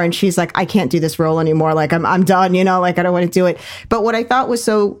more. And she's like, I can't do this role anymore. Like, I'm done, you know, like, I don't want to do it. But what I thought was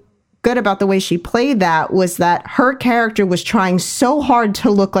so good about the way she played that was that her character was trying so hard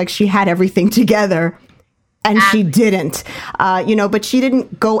to look like she had everything together. And she didn't, you know, but she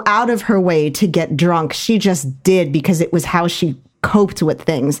didn't go out of her way to get drunk. She just did because it was how she coped with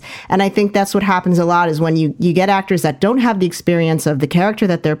things. And I think that's what happens a lot is when you get actors that don't have the experience of the character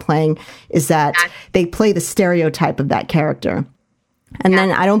that they're playing, is that they play the stereotype of that character. And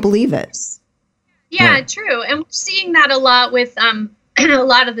then I don't believe it. Yeah, true. And we're seeing that a lot with a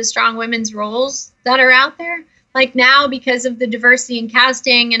lot of the strong women's roles that are out there. Like now, because of the diversity in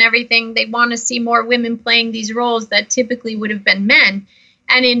casting and everything, they want to see more women playing these roles that typically would have been men.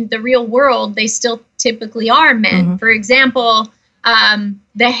 And in the real world, they still typically are men. For example,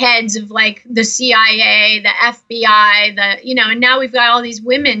 the heads of like the CIA, the FBI, and now we've got all these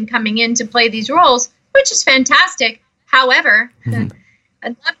women coming in to play these roles, which is fantastic. However,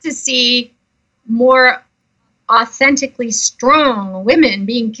 I'd love to see more authentically strong women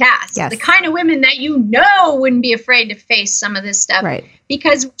being cast. Yes. The kind of women that you know wouldn't be afraid to face some of this stuff. Right.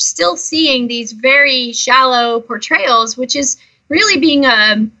 Because we're still seeing these very shallow portrayals, which is really being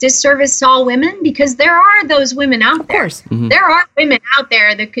a disservice to all women, because there are those women out there. Of course. There are women out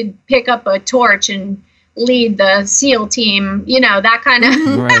there that could pick up a torch and lead the SEAL team, you know, that kind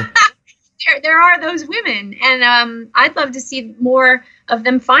of... Right. there are those women. And I'd love to see more of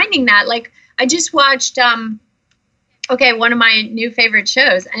them finding that. Like, I just watched... one of my new favorite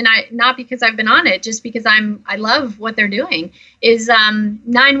shows, and not because I've been on it, just because I love what they're doing, is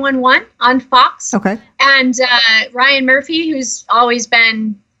 911 on Fox. Okay. And Ryan Murphy, who's always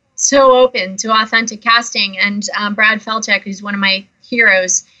been so open to authentic casting, and Brad Falchuk, who's one of my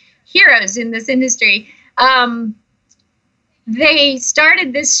heroes in this industry. They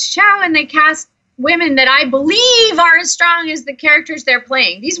started this show and they cast women that I believe are as strong as the characters they're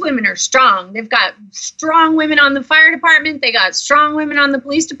playing. These women are strong. They've got strong women on the fire department. They got strong women on the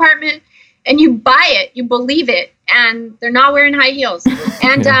police department. And you buy it. You believe it. And they're not wearing high heels.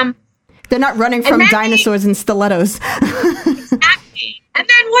 And they're not running from dinosaurs and stilettos. Exactly. And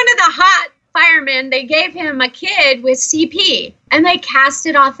then one of the hot firemen, they gave him a kid with CP. And they cast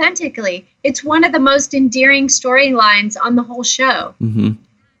it authentically. It's one of the most endearing storylines on the whole show. Mm-hmm.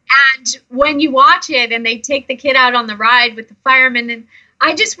 And when you watch it and they take the kid out on the ride with the firemen, and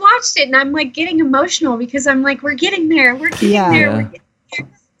I just watched it and I'm like getting emotional because I'm like, we're getting there. We're getting there. We're getting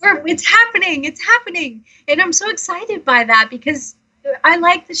there. It's happening. It's happening. And I'm so excited by that because I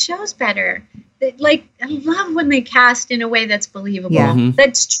like the shows better. Like, I love when they cast in a way that's believable. Yeah. Mm-hmm.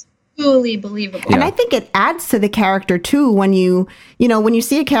 That's truly believable. And I think it adds to the character too when you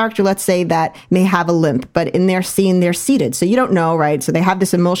see a character, let's say, that may have a limp, but in their scene they're seated, so you don't know, right? So they have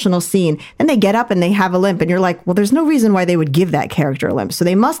this emotional scene and they get up and they have a limp and you're like, well, there's no reason why they would give that character a limp, so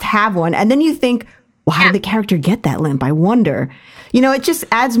they must have one. And then you think, well, how did the character get that limp? I wonder. It just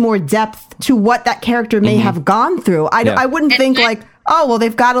adds more depth to what that character may have gone through. I wouldn't think like, oh, well,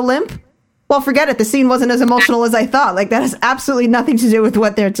 they've got a limp. Well, forget it. The scene wasn't as emotional as I thought. Like, that has absolutely nothing to do with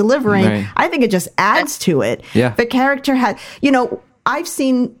what they're delivering. Right. I think it just adds to it. Yeah. The character had, I've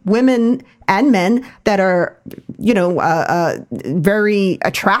seen women and men that are, very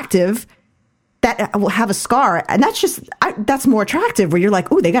attractive that will have a scar. And that's more attractive, where you're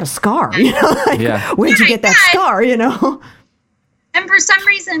like, oh, they got a scar. Where'd you get that scar, And for some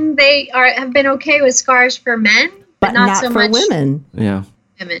reason, they have been okay with scars for men, but not so for much women. Yeah.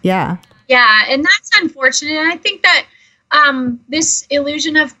 Women. Yeah. Yeah, and that's unfortunate. And I think that this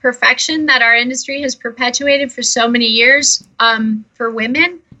illusion of perfection that our industry has perpetuated for so many years for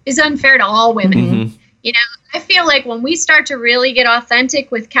women is unfair to all women. Mm-hmm. You know, I feel like when we start to really get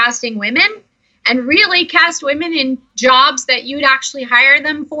authentic with casting women and really cast women in jobs that you'd actually hire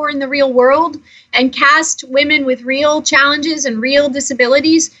them for in the real world, and cast women with real challenges and real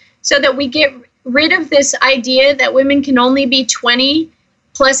disabilities, so that we get rid of this idea that women can only be 20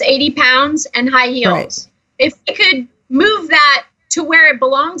 plus 80 pounds and high heels. Right. If we could move that to where it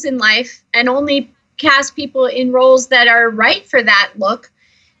belongs in life and only cast people in roles that are right for that look,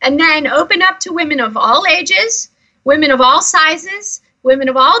 and then open up to women of all ages, women of all sizes, women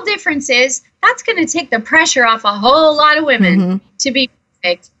of all differences, that's going to take the pressure off a whole lot of women to be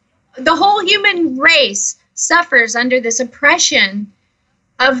perfect. The whole human race suffers under this oppression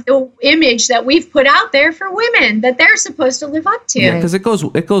of the image that we've put out there for women that they're supposed to live up to. Yeah, because it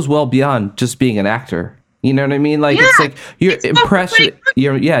goes well beyond just being an actor. You know what I mean? Like, it's like you're impression.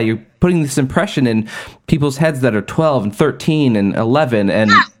 You're putting this impression in people's heads that are 12 and 13 and 11, and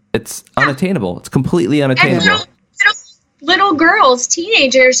it's unattainable. It's completely unattainable. And little girls,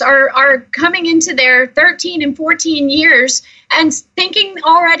 teenagers are coming into their 13 and 14 years and thinking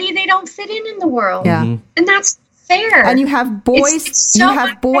already they don't fit in the world. Yeah. And that's fair. And you have boys, It's so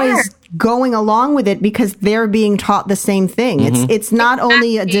unfair. going along with it because they're being taught the same thing. It's not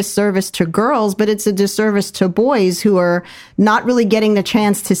only a disservice to girls, but it's a disservice to boys who are not really getting the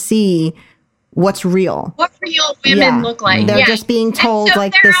chance to see what's real. What real women look like. They're just being told, so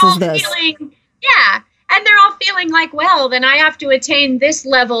like, they're this all is this. And they're all feeling like, well, then I have to attain this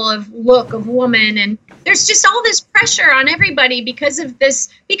level of look of woman. And there's just all this pressure on everybody because of this,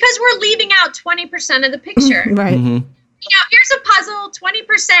 because we're leaving out 20% of the picture. Right. Mm-hmm. You know, here's a puzzle,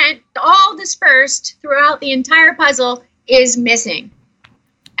 20%, all dispersed throughout the entire puzzle is missing.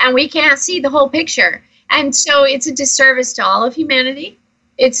 And we can't see the whole picture. And so it's a disservice to all of humanity.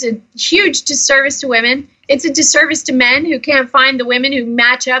 It's a huge disservice to women. It's a disservice to men who can't find the women who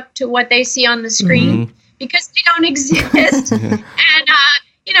match up to what they see on the screen because they don't exist. And,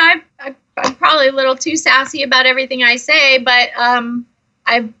 you know, I'm probably a little too sassy about everything I say, but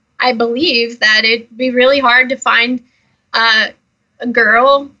I believe that it'd be really hard to find a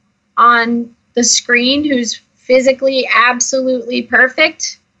girl on the screen who's physically absolutely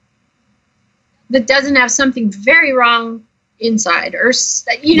perfect that doesn't have something very wrong inside, or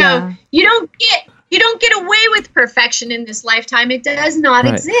you know, you don't get away with perfection in this lifetime. It does not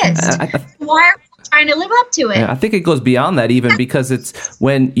exist. Why are we trying to live up to it? I think it goes beyond that even, because it's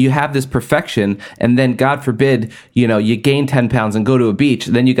when you have this perfection and then, God forbid, you know, you gain 10 pounds and go to a beach,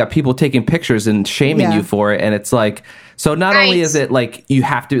 then you got people taking pictures and shaming you for it. And it's like, so not only is it like you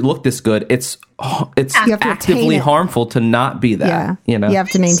have to look this good, it's actively harmful to not be that. Yeah. You know, you have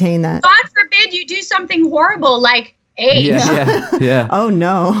to maintain that. God forbid you do something horrible like AIDS. Yeah. Oh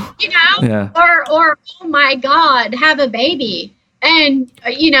no. You know, or oh my God, have a baby and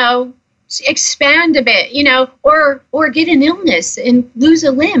you know, expand a bit. You know, or get an illness and lose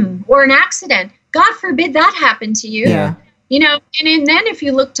a limb or an accident. God forbid that happen to you. Yeah. You know, and then if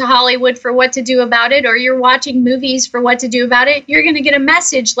you look to Hollywood for what to do about it, or you're watching movies for what to do about it, you're going to get a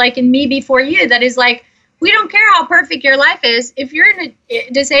message like in Me Before You that is like, we don't care how perfect your life is. If you're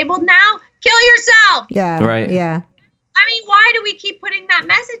disabled now, kill yourself. Yeah. Right. Yeah. I mean, why do we keep putting that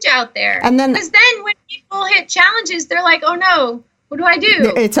message out there? And then, because then when people hit challenges, they're like, oh no, what do I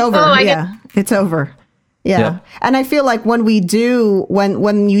do? It's over. It's over. Yeah. And I feel like when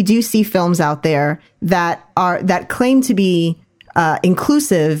you do see films out there that claim to be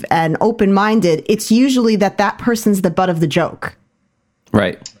inclusive and open-minded, it's usually that person's the butt of the joke.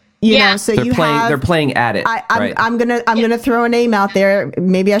 Right. You know, so they're playing at it. I'm gonna throw a name out there.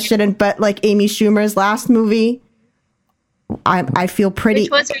 Maybe I shouldn't, but like Amy Schumer's last movie, I feel pretty.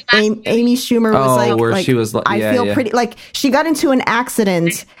 Which was her last movie? Amy Schumer was she was. I feel pretty. Like she got into an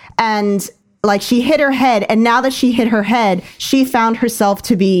accident and like she hit her head, and now that she hit her head, she found herself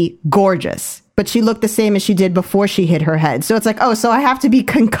to be gorgeous, but she looked the same as she did before she hit her head. So it's like, oh, so I have to be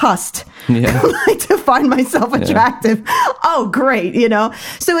concussed to find myself attractive. Oh, great, you know.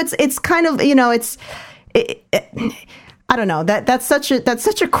 So it's kind of, you know, I don't know, that's such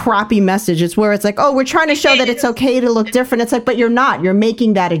a crappy message. It's where it's like, oh, we're trying to show that it's okay to look different. It's like, but you're not. You're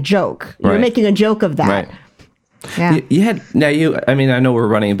making that a joke. You're making a joke of that. Right. Yeah. I mean, I know we're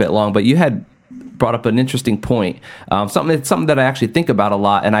running a bit long, but you had brought up an interesting point. Something that I actually think about a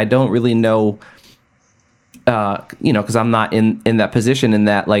lot, and I don't really know because I'm not in that position. In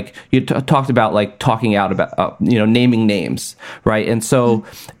that, like you talked about, like talking out about, naming names, right? And so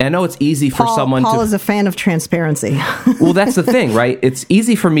I know it's easy for someone. Paul is a fan of transparency. Well, that's the thing, right? It's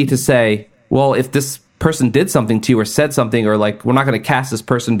easy for me to say, well, if this person did something to you or said something, or like, we're not going to cast this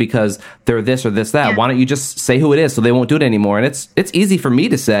person because they're this or this, that. Yeah. Why don't you just say who it is so they won't do it anymore? And it's easy for me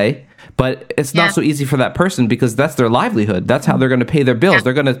to say, but it's not so easy for that person, because that's their livelihood. That's how they're going to pay their bills.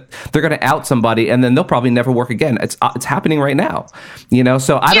 Yeah. They're going to out somebody, and then they'll probably never work again. It's happening right now,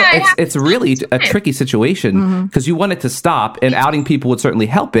 So it's really a tricky situation, because you want it to stop, and outing people would certainly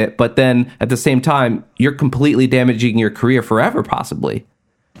help it. But then at the same time, you're completely damaging your career forever, possibly.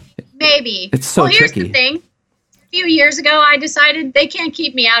 Maybe. It's so tricky. Here's the thing. A few years ago, I decided they can't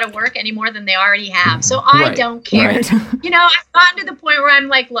keep me out of work any more than they already have. So I don't care. Right. I've gotten to the point where I'm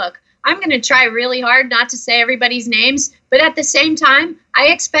like, look, I'm going to try really hard not to say everybody's names, but at the same time, I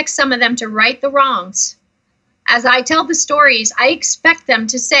expect some of them to right the wrongs. As I tell the stories, I expect them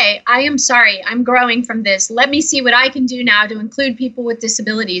to say, I am sorry, I'm growing from this. Let me see what I can do now to include people with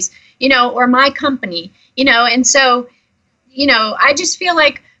disabilities, or my company, and so, I just feel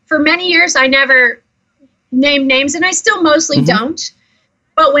like for many years, I never named names, and I still mostly don't.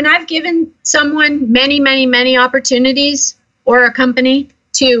 But when I've given someone many, many, many opportunities, or a company,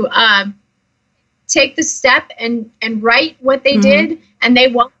 to take the step and write what they did, and they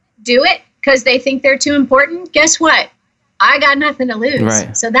won't do it because they think they're too important, guess what? I got nothing to lose.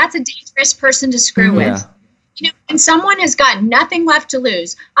 Right. So that's a dangerous person to screw with. And someone has got nothing left to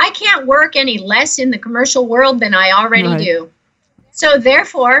lose. I can't work any less in the commercial world than I already do. So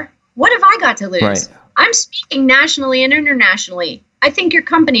therefore, what have I got to lose? Right. I'm speaking nationally and internationally. I think your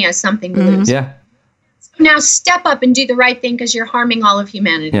company has something to lose. Yeah. Now step up and do the right thing, because you're harming all of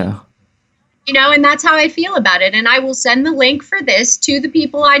humanity. Yeah. And that's how I feel about it. And I will send the link for this to the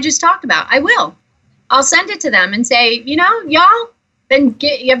people I just talked about. I will. I'll send it to them and say, y'all,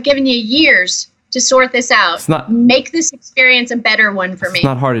 I've given you years to sort this out. Make this experience a better one for me. It's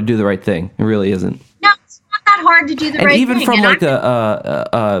not hard to do the right thing. It really isn't. No, it's not that hard to do the right thing. And even from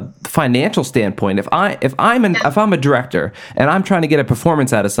a financial standpoint, if I'm a director and I'm trying to get a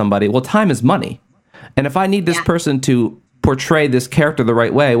performance out of somebody, well, time is money. And if I need this person to portray this character the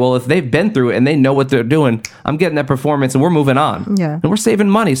right way, well, if they've been through it and they know what they're doing, I'm getting that performance and we're moving on. Yeah. And we're saving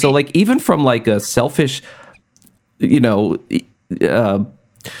money. So like, even from like a selfish,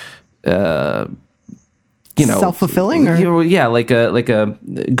 self-fulfilling, or like a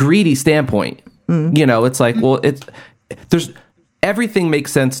greedy standpoint. It's like, well, there's everything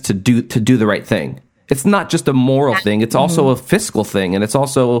makes sense to do the right thing. It's not just a moral thing; it's also a fiscal thing, and it's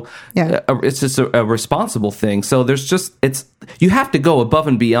also it's just a responsible thing. So you have to go above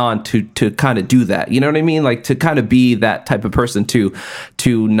and beyond to kind of do that. You know what I mean? Like, to kind of be that type of person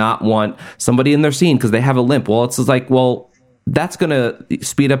to not want somebody in their scene because they have a limp. Well, it's like, well, that's going to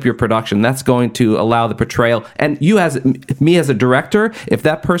speed up your production. That's going to allow the portrayal. And me as a director, if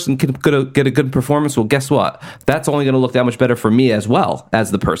that person can get a good performance, well, guess what? That's only going to look that much better for me as well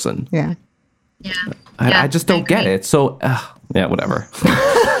as the person. Yeah. Yeah. I just don't get it. So, whatever.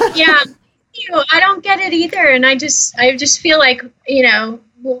 I don't get it either. And I just feel like,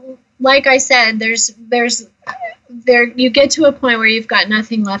 like I said, there's you get to a point where you've got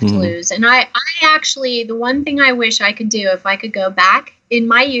nothing left to lose. And I actually, the one thing I wish I could do, if I could go back in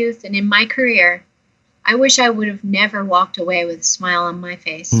my youth and in my career, I wish I would have never walked away with a smile on my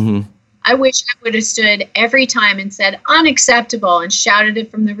face. I wish I would have stood every time and said unacceptable and shouted it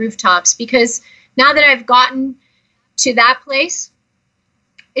from the rooftops, because now that I've gotten to that place,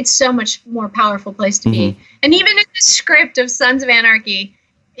 it's so much more powerful place to be. And even in the script of Sons of Anarchy,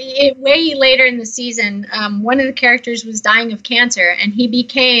 way later in the season, one of the characters was dying of cancer, and he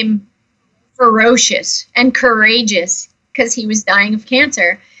became ferocious and courageous because he was dying of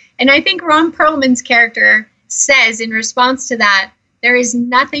cancer. And I think Ron Perlman's character says in response to that, there is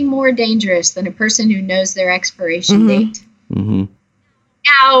nothing more dangerous than a person who knows their expiration date.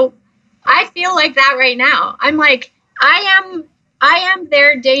 Now, I feel like that right now. I'm like, I am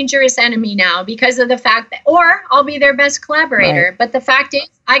their dangerous enemy now because of the fact that, or I'll be their best collaborator. Right. But the fact is,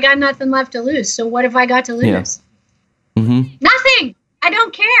 I got nothing left to lose. So what have I got to lose? Nothing. I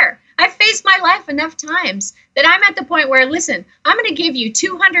don't care. I've faced my life enough times that I'm at the point where, listen, I'm going to give you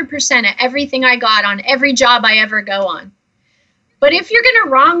 200% of everything I got on every job I ever go on. But if you're going to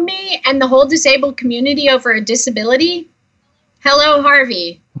wrong me and the whole disabled community over a disability, hello,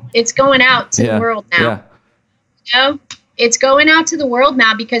 Harvey. It's going out to the world now. It's going out to the world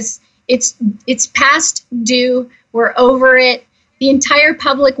now because it's past due. We're over it. The entire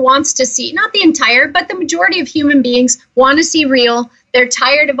public wants to see, not the entire, but the majority of human beings want to see real. They're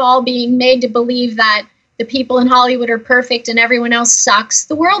tired of all being made to believe that the people in Hollywood are perfect and everyone else sucks.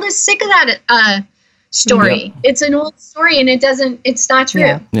 The world is sick of that story. Yep. It's an old story and it's not true.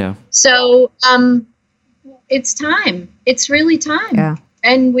 Yeah. Yeah. So it's time. It's really time. Yeah.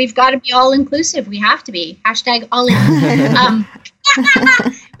 And we've got to be all inclusive. We have to be. Hashtag all in.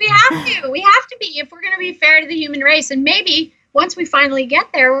 We have to be if we're going to be fair to the human race. And maybe once we finally get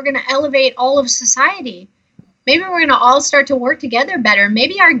there, we're going to elevate all of society. Maybe we're going to all start to work together better.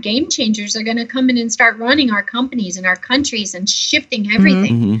 Maybe our game changers are going to come in and start running our companies and our countries and shifting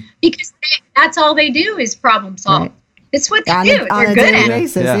everything. Mm-hmm. Because that's all they do is problem solve. Right. It's what they On do. a They're good daily at it.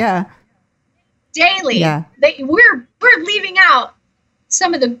 basis, yeah. Daily. Yeah. We're leaving out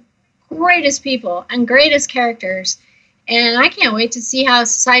some of the greatest people and greatest characters. And I can't wait to see how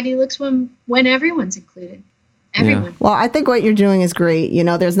society looks when everyone's included. Everyone. Yeah. Well, I think what you're doing is great. You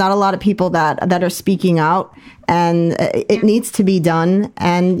know, there's not a lot of people that are speaking out, and it needs to be done.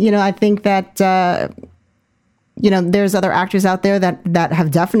 And, you know, I think that, you know, there's other actors out there that have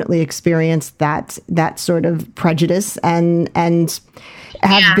definitely experienced that sort of prejudice and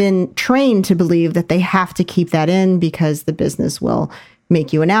have been trained to believe that they have to keep that in because the business will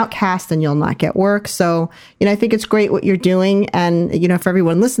make you an outcast and you'll not get work. So, you know, I think it's great what you're doing. And, you know, for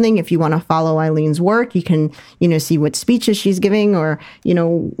everyone listening, if you want to follow Eileen's work, you can, you know, see what speeches she's giving or, you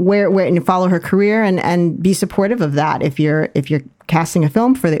know, where and follow her career and be supportive of that. If you're casting a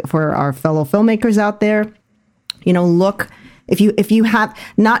film for our fellow filmmakers out there, you know, look, if you have,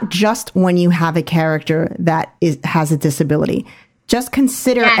 not just when you have a character that has a disability, just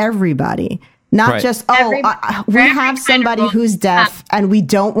consider everybody. Not Right. just, we have somebody who's deaf and we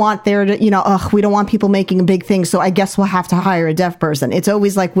don't want there to, you know, we don't want people making a big thing. So I guess we'll have to hire a deaf person. It's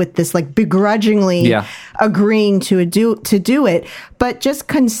always like with this, like begrudgingly agreeing to do it. But just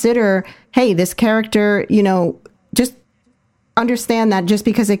consider, hey, this character, you know, just understand that just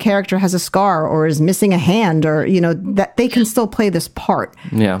because a character has a scar or is missing a hand or, you know, that they can still play this part.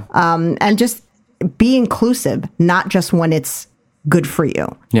 Yeah. And just be inclusive, not just when it's good for you.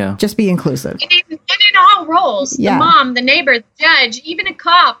 Yeah. Just be inclusive. And in all roles, Yeah. the mom, the neighbor, the judge, even a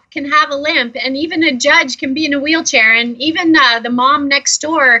cop can have a limp, and even a judge can be in a wheelchair, and even the mom next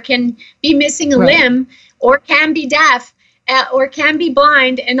door can be missing a Right. limb, or can be deaf, or can be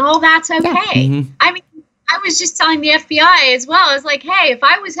blind, and all that's okay. Mm-hmm. I mean, I was just telling the FBI as well. I was like, hey, if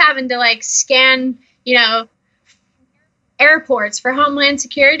I was having to like scan, you know, airports for Homeland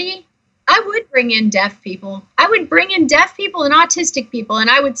Security, I would bring in deaf people. I would bring in deaf people and autistic people, and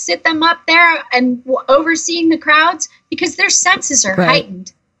I would sit them up there and overseeing the crowds because their senses are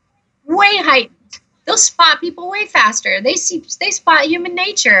heightened, way heightened. They'll spot people way faster. They spot human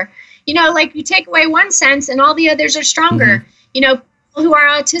nature. You know, like you take away one sense and all the others are stronger. Mm-hmm. You know, people who are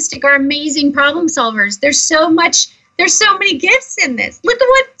autistic are amazing problem solvers. There's so many gifts in this. Look at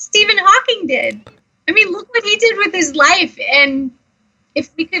what Stephen Hawking did. I mean, look what he did with his life. And if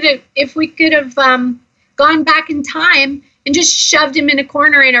we could have gone back in time and just shoved him in a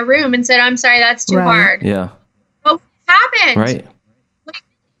corner in a room and said, "I'm sorry, that's too hard." Yeah. What happened? Right. Like,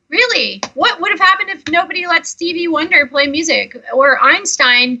 really? What would have happened if nobody let Stevie Wonder play music or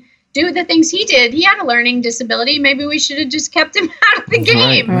Einstein do the things he did? He had a learning disability. Maybe we should have just kept him out of the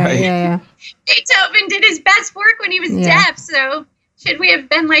game. Right. Yeah. Beethoven did his best work when he was deaf. So should we have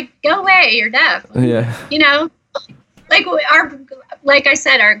been like, "Go away, you're deaf"? Yeah. You know, like I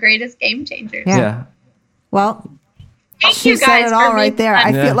said, our greatest game changers. Yeah. Well, Thank she you said guys it all for right there.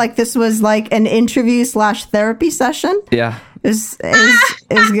 I Yeah. feel like this was like an interview / therapy session. Yeah. It was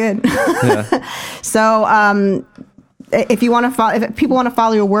good. Yeah. So, if people want to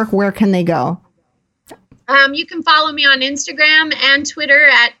follow your work, where can they go? You can follow me on Instagram and Twitter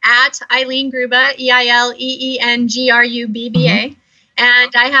at Eileen Gruba, EILEENGRUBBA.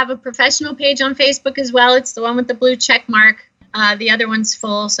 And I have a professional page on Facebook as well. It's the one with the blue check mark. The other one's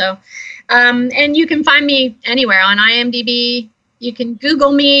full. So, and you can find me anywhere on IMDb. You can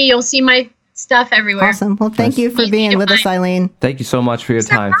Google me. You'll see my stuff everywhere. Awesome. Well, thank you for being with us, Eileen. Thank you so much for your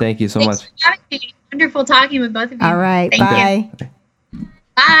time. Thank you so much. Thanks for having me. Wonderful talking with both of you. All right. Thank Bye. you.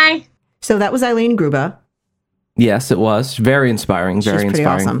 Bye. So that was Eileen Gruba. Yes, it was very inspiring. Very pretty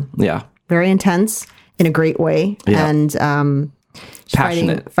inspiring. awesome. Yeah. Very intense in a great way. Yeah. And she's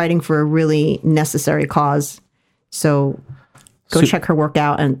Passionate. fighting for a really necessary cause. So go check her work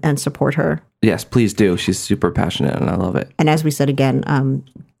out and support her. Yes, please do. She's super passionate, and I love it. And as we said again,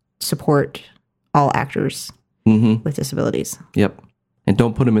 support all actors with disabilities. Yep. And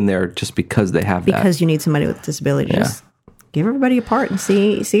don't put them in there just because they have that. Because you need somebody with disabilities. Just give everybody a part and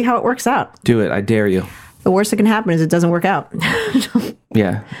see how it works out. Do it. I dare you. The worst that can happen is it doesn't work out.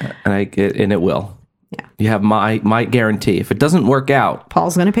 Yeah, and it will. Yeah. You have my guarantee. If it doesn't work out,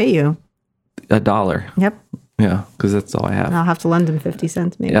 Paul's going to pay you. $1. Yep. Yeah, because that's all I have. I'll have to lend him 50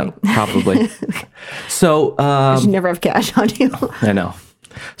 cents maybe. Yeah, probably. So You never have cash on you. I know.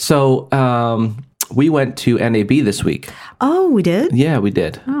 So we went to NAB this week. Oh, we did? Yeah, we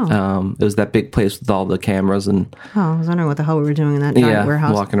did. It was that big place with all the cameras and Oh, I was wondering what the hell we were doing in that giant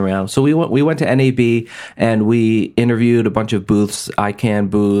warehouse. walking around. So we went to NAB and we interviewed a bunch of booths,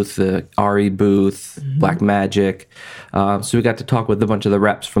 ICANN booth, the RE booth, Black Magic. So we got to talk with a bunch of the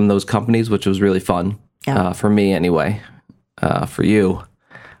reps from those companies, which was really fun. Yeah. For me anyway. For you,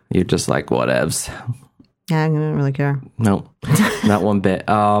 you're just like, whatevs. Yeah, I don't really care. No, not one bit.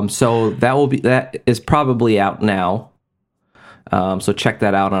 So that is probably out now. So check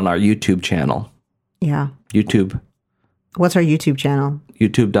that out on our YouTube channel. Yeah. YouTube. What's our YouTube channel?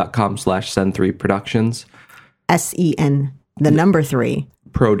 YouTube.com/Sen3Productions. SEN, the number 3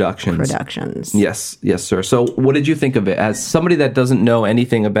 Productions. Productions. Yes, sir. So what did you think of it? As somebody that doesn't know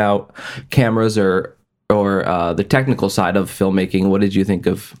anything about cameras or the technical side of filmmaking, what did you think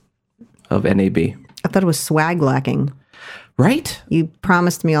of NAB? I thought it was swag lacking. Right? You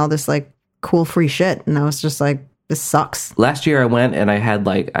promised me all this like cool free shit, and I was just like, this sucks. Last year I went and I had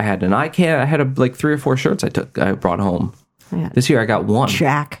an ICANN. I had 3 or 4 shirts I brought home. Yeah. This year I got one.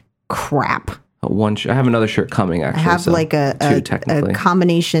 Jack crap. I have another shirt coming actually. I have so like a technically.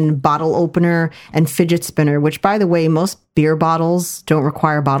 combination bottle opener and fidget spinner, which by the way, most beer bottles don't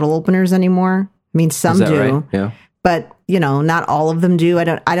require bottle openers anymore. I mean, some Is that do, right? Yeah. but not all of them do. I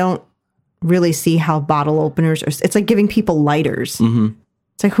don't really see how bottle openers it's like giving people lighters. Mm-hmm.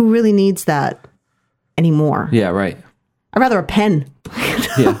 It's like, who really needs that anymore? Yeah, right. I'd rather a pen.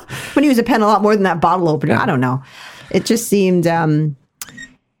 Yeah. I'm going to use a pen a lot more than that bottle opener. Yeah. I don't know. It just seemed, I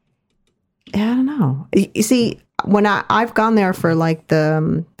don't know. You see, when I've gone there for like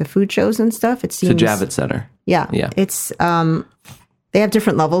the food shows and stuff, it seems... The Javits Center. Yeah. Yeah. It's, they have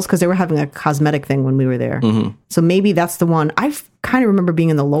different levels because they were having a cosmetic thing when we were there. Mm-hmm. So maybe that's the one. I kind of remember being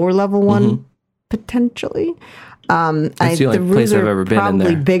in the lower level one, potentially. That's the only place I've ever been in there.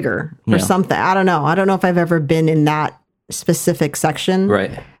 Probably bigger or something. I don't know. I don't know if I've ever been in that specific section.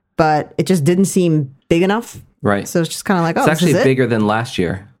 Right. But it just didn't seem big enough. Right. So it's just kind of like, oh, It's this actually is it? bigger than last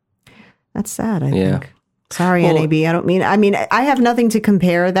year. That's sad, I Yeah. think. Sorry, Well- NAB. I mean, I have nothing to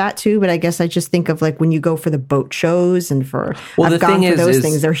compare that to, but I guess I just think of like when you go for the boat shows and for, Well, I've the gone thing for those is,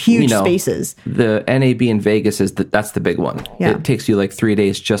 things. They're huge you know, spaces. The NAB in Vegas that's the big one. Yeah. It takes you like 3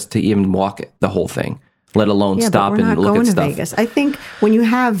 days just to even walk the whole thing, let alone Yeah, stop but we're and not look going at to stuff. Vegas. I think when you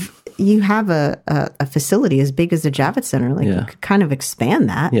have a facility as big as the Javits Center, like you could kind of expand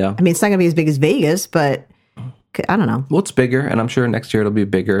that. Yeah. I mean, it's not going to be as big as Vegas, but I don't know. Well, it's bigger, and I'm sure next year it'll be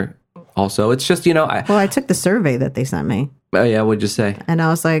bigger also. It's just, Well, I took the survey that they sent me, yeah, what'd you say? and I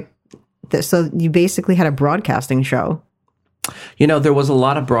was like, so you basically had a broadcasting show. There was a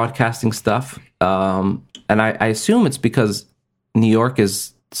lot of broadcasting stuff, and I assume it's because New York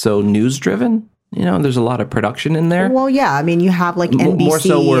is so news-driven. There's a lot of production in there. Well, yeah. I mean, you have like NBC. More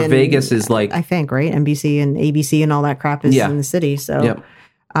so where and, Vegas is like... I think, right? NBC and ABC and all that crap is Yeah. in the city. So Yep.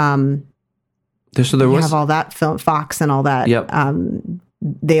 So there you was... have all that film, Fox and all that. Yep.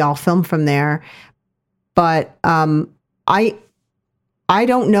 They all film from there. But I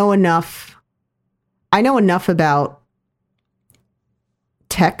don't know enough. I know enough about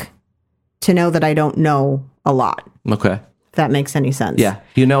tech to know that I don't know a lot. Okay. If that makes any sense. Yeah.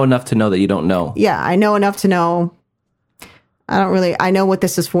 You know enough to know that you don't know. Yeah, I know enough to know. I know what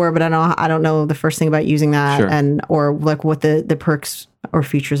this is for, but I don't know the first thing about using that Sure. or like what the perks or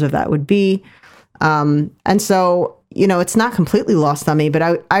features of that would be. And so, it's not completely lost on me,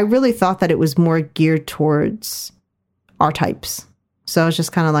 but I really thought that it was more geared towards our types. So I was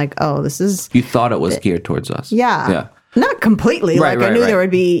just kind of like, oh, this is... You thought it was geared towards us. Yeah. Yeah. Not completely. Right, I right, knew right. there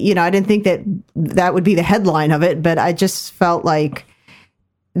would be, I didn't think that would be the headline of it, but I just felt like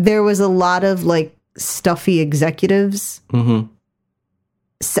there was a lot of like stuffy executives. Mm-hmm.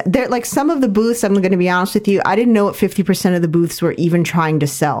 There, like some of the booths, I'm going to be honest with you, I didn't know what 50% of the booths were even trying to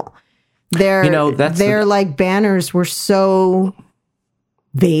sell. Their like banners were so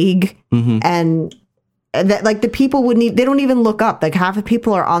vague and that like the people they don't even look up. Like half the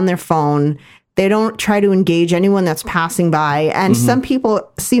people are on their phone. They don't try to engage anyone that's passing by. And some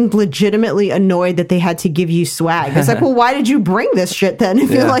people seemed legitimately annoyed that they had to give you swag. It's like, well, why did you bring this shit then?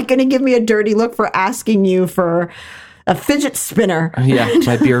 If you're like going to give me a dirty look for asking you for a fidget spinner. Yeah,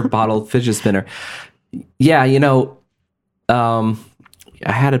 my beer bottle fidget spinner. Yeah,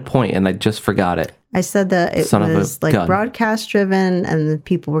 I had a point and I just forgot it. I said that it was like broadcast driven and the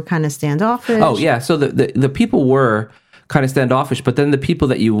people were kind of standoffish. Oh, yeah. So the people were kind of standoffish, but then the people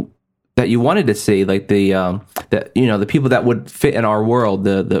that that you wanted to see, like the people that would fit in our world.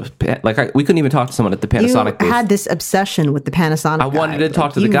 We couldn't even talk to someone at the Panasonic booth. You had this obsession with the Panasonic. I wanted to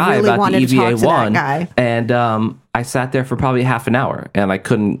talk to the You guy really about the wanted to talk to EVA that one, guy. and I sat there for probably half an hour, and I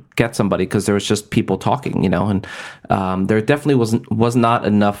couldn't get somebody because there was just people talking, and there definitely was not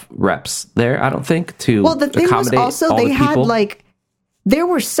enough reps there. I don't think to Well, the thing was accommodate also all they the had people. there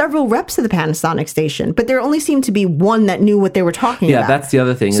were several reps of the Panasonic station, but there only seemed to be one that knew what they were talking about. Yeah, that's the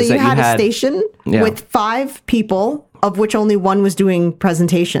other thing. So is you that had a station Yeah. with 5 people, of which only one was doing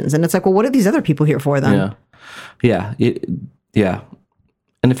presentations, and it's like, well, what are these other people here for then? Yeah.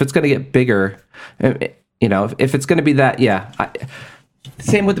 And if it's going to get bigger, if it's going to be that,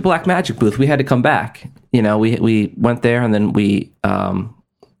 same with the Black Magic booth. We had to come back. We went there, and then we,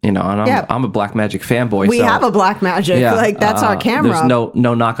 and I'm a Black Magic fanboy. We so, have a Black Magic, that's our camera. There's no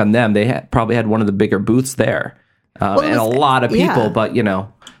knock on them. They probably had one of the bigger booths there, and a lot of people. yeah. But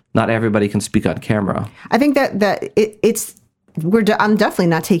not everybody can speak on camera. I think that I'm definitely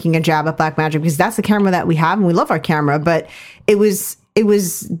not taking a jab at Black Magic because that's the camera that we have and we love our camera, but it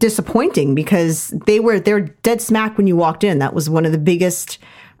was disappointing because they're dead smack when you walked in. That was one of the biggest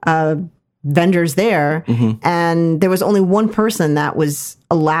vendors there, and there was only one person that was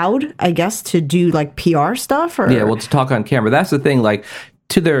allowed, I guess, to do like PR stuff to talk on camera. That's the thing. Like,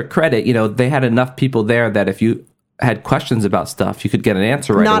 to their credit, they had enough people there that if you had questions about stuff, you could get an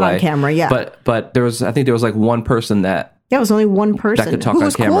answer right away. Not on camera, yeah. But there was like one person that it was only one person that could talk who on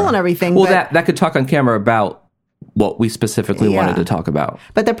was camera. cool and everything. Well, but, that could talk on camera about what we specifically wanted to talk about.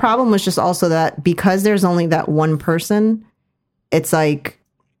 But the problem was just also that because there's only that one person, it's like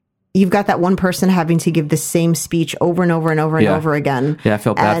you've got that one person having to give the same speech over and over and over and over again. Yeah, I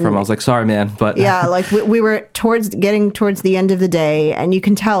felt bad for him. I was like, sorry, man. But yeah, like we were getting towards the end of the day, and you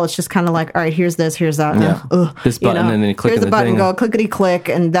can tell it's just kind of like, all right, here's this, here's that. Yeah. This button, and then you click here's on the button, thing. go clickety click,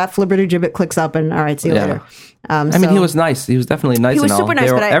 and that flibberty gibbet clicks up, and all right, see you later. I mean, he was nice. He was definitely nice. He was and all. super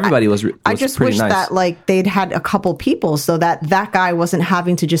nice, but everybody was I just pretty wish nice. that like they'd had a couple people so that guy wasn't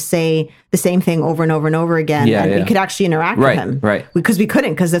having to just say the same thing over and over and over again, and we could actually interact with him. Right. Because we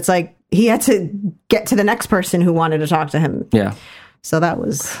couldn't, because it's like he had to get to the next person who wanted to talk to him. Yeah. So that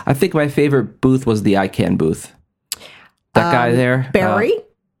was. I think my favorite booth was the ICANN booth. That guy there, Barry.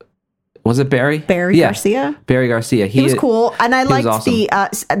 Was it Barry? Barry Garcia. Barry Garcia. He was cool, and I liked awesome.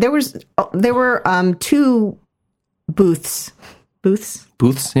 there were 2 booths,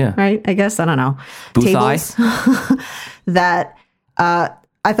 yeah. right? I guess I don't know. Booth tables that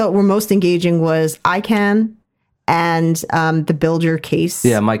I thought were most engaging was ICANN and the Build Your Case.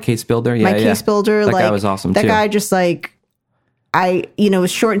 Yeah, My Case Builder. Yeah, My Case Builder. That guy was awesome that too. That guy just like.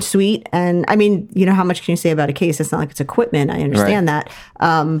 Was short and sweet. And I mean, how much can you say about a case? It's not like it's equipment. I understand that.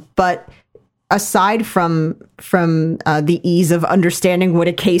 But aside from the ease of understanding what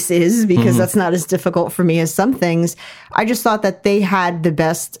a case is, because that's not as difficult for me as some things, I just thought that they had the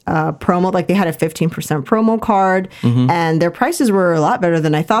best promo. Like they had a 15% promo card, and their prices were a lot better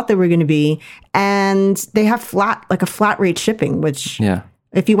than I thought they were going to be. And they have a flat rate shipping, which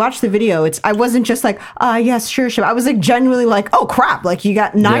if you watch the video, I wasn't just like, yes, sure. I was like genuinely like, oh crap, like you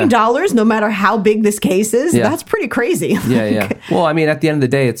got $9 no matter how big this case is. Yeah. That's pretty crazy. Yeah. Well, I mean, at the end of the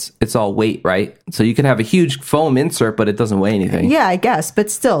day, it's all weight, right? So you can have a huge foam insert, but it doesn't weigh anything. Yeah, I guess. But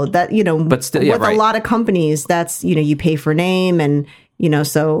still, that, But still, yeah, with right. a lot of companies, that's, you pay for name and,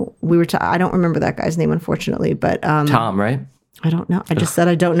 so we were, I don't remember that guy's name, unfortunately, but. Tom, right? I don't know. I just said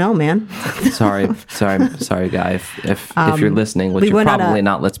I don't know, man. sorry, guy. If you're listening, which you're probably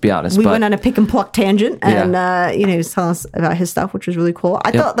not, let's be honest. We went on a pick and pluck tangent, and he was telling us about his stuff, which was really cool.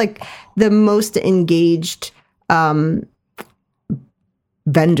 I thought like the most engaged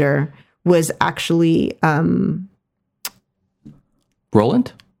vendor was actually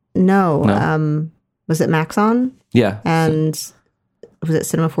Roland. No. Was it Maxon? Yeah, and. Was it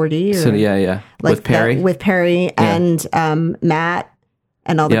Cinema 4D? Or, so, yeah. Like with Perry? With Perry and Matt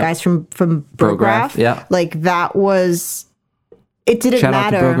and all the guys from Brograph. Yeah. Like that was, it didn't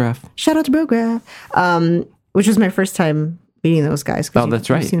matter. Shout out to Brograph. Which was my first time meeting those guys. Oh, that's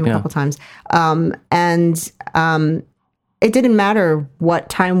right. I've seen them a couple times. It didn't matter what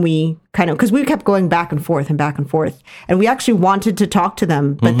time we because we kept going back and forth. And we actually wanted to talk to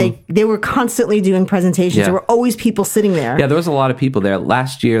them, but they were constantly doing presentations. Yeah. There were always people sitting there. Yeah, there was a lot of people there.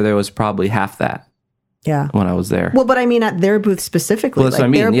 Last year, there was probably half that. Yeah. When I was there. Well, but I mean, at their booth specifically, Well, that's what I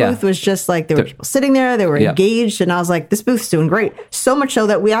mean, their booth was just like, there were people sitting there, they were engaged, and I was like, this booth's doing great. So much so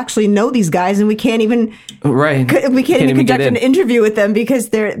that we actually know these guys and we can't even, we can't even conduct an interview with them because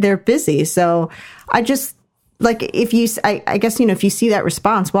they're busy. So I just, like, I guess, if you see that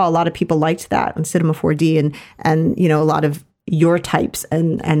response, well, a lot of people liked that on Cinema 4D and a lot of your types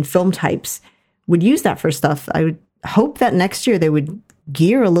and film types would use that for stuff. I would hope that next year they would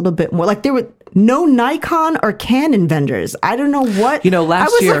gear a little bit more. Like there were no Nikon or Canon vendors. I don't know what. Last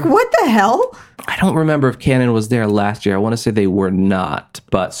I was year, like, what the hell? I don't remember if Canon was there last year. I want to say they were not,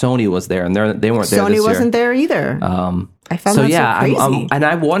 but Sony was there, and they weren't there. Sony this wasn't year. there either. I found So that yeah, so crazy. and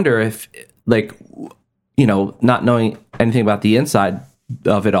I wonder if, like, not knowing anything about the inside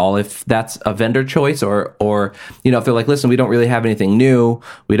of it all, if that's a vendor choice or if they're like, listen, we don't really have anything new,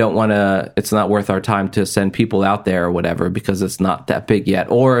 we don't want to, it's not worth our time to send people out there or whatever because it's not that big yet,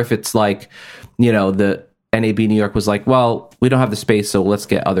 or if it's like, the NAB New York was like, well, we don't have the space, so let's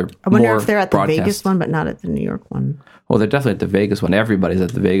get other. I wonder more if they're at the broadcast. Vegas one, but not at the New York one. Well, they're definitely at the Vegas one. Everybody's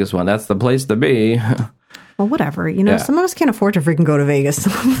at the Vegas one. That's the place to be. Well, whatever. Yeah. Some of us can't afford to freaking go to Vegas.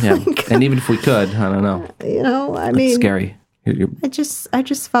 Yeah, and even if we could, I don't know. I mean, it's scary. I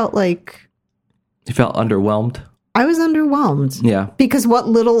just felt like You felt underwhelmed. I was underwhelmed. Yeah, Because what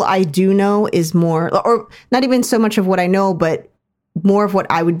little I do know is more, or not even so much of what I know, but more of what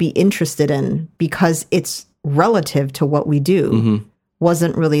I would be interested in because it's relative to what we do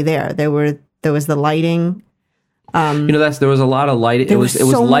wasn't really there. There was the lighting. there was a lot of lighting. There was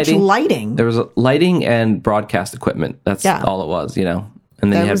so lighting. much lighting. There was lighting and broadcast equipment. That's all it was,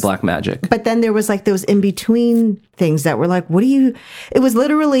 And then you had Blackmagic. But then there was like those in between things that were like, it was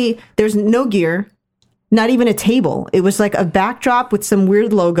literally, there's no gear, not even a table. It was like a backdrop with some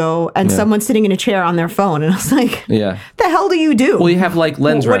weird logo and someone sitting in a chair on their phone. And I was like, Yeah. the hell do you do? Well, you have like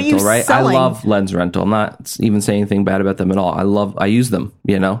lens What are you rental, right? selling? I love lens rental. I'm not even saying anything bad about them at all. I use them,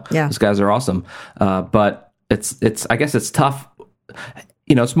 Yeah. Those guys are awesome. But it's I guess it's tough.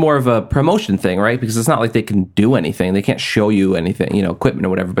 It's more of a promotion thing, right? Because it's not like they can do anything. They can't show you anything, equipment or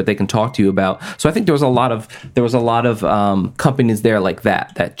whatever, but they can talk to you about. So I think there was a lot of companies there like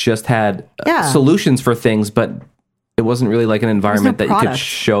that just had solutions for things, but it wasn't really like an environment that you could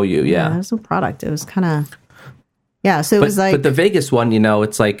show you. Yeah. There was no product. It was kind of, so it was like. But the Vegas one,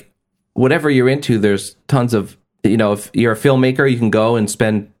 it's like whatever you're into, there's tons of, if you're a filmmaker, you can go and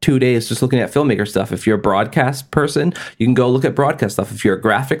spend 2 days just looking at filmmaker stuff. If you're a broadcast person, you can go look at broadcast stuff. If you're a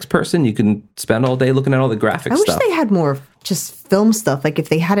graphics person, you can spend all day looking at all the graphics stuff. I wish they had more just film stuff. Like if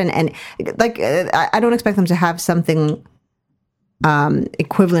they had I don't expect them to have something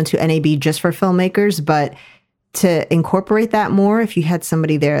equivalent to NAB just for filmmakers, but to incorporate that more, if you had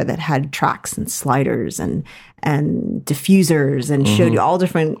somebody there that had tracks and sliders and diffusers and showed you all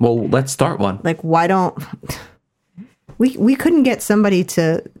different. Well, let's start one. Like, why don't we couldn't get somebody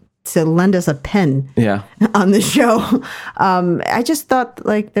to lend us a pen on the show. I just thought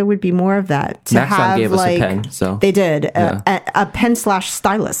like there would be more of that. Maxon gave us a pen, so they did a pen /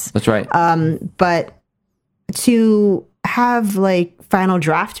 stylus. That's right. But to have like Final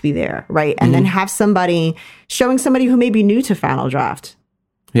Draft be there, right, and then have somebody showing somebody who may be new to Final Draft.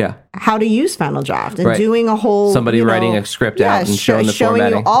 Yeah. How to use Final Draft and doing a whole writing a script out and showing the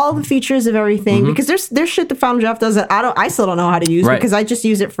formatting, you all the features of everything because there's shit the Final Draft does that I still don't know how to use because I just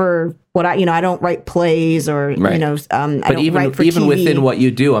use it for what I don't write plays or I don't write for even TV. within what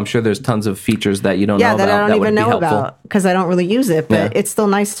you do, I'm sure there's tons of features that you don't know about. that I don't even know helpful. about because I don't really use it, but it's still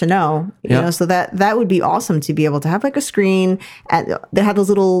nice to know. You know, so that would be awesome to be able to have like a screen. And they had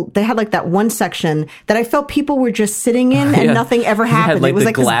like that one section that I felt people were just sitting in and nothing ever happened. It was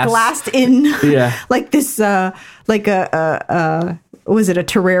like this glassed in, like this, like a was it a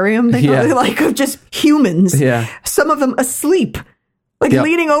terrarium? They call it, like of just humans. Yeah, some of them asleep. Like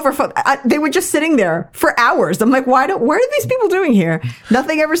leaning over, they were just sitting there for hours. I'm like, what are these people doing here?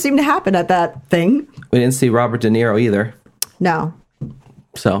 Nothing ever seemed to happen at that thing. We didn't see Robert De Niro either. No.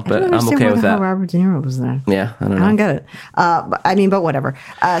 So, but I'm okay with that. Robert De Niro was there. Yeah, I don't know. I don't get it. But whatever.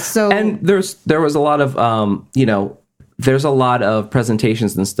 And there was a lot of, there's a lot of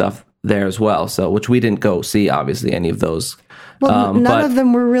presentations and stuff there as well. So, which we didn't go see, obviously, any of those. Well, none of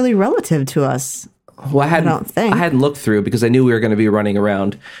them were really relative to us. Well, I hadn't looked through because I knew we were going to be running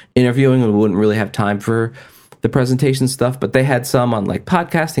around interviewing and we wouldn't really have time for the presentation stuff. But they had some on like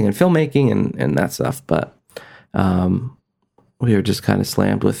podcasting and filmmaking and that stuff. But we were just kind of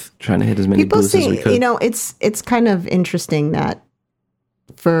slammed with trying to hit as many booths as we could. It's kind of interesting that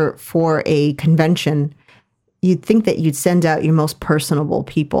for a convention, you'd think that you'd send out your most personable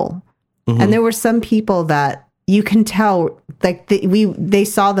people, and there were some people that you can tell like they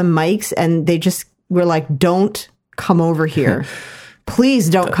saw the mics and they just were like, "Don't come over here." Please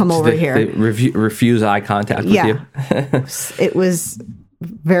don't come over here. They refuse eye contact with you. It was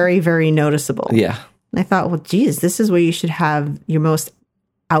very, very noticeable. Yeah. I thought, well, geez, this is where you should have your most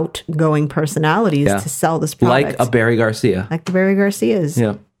outgoing personalities to sell this product. Like a Barry Garcia. Like the Barry Garcias.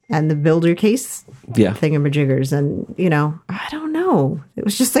 Yeah. and the builder case Yeah. thingamajiggers. And, you know, I don't know. It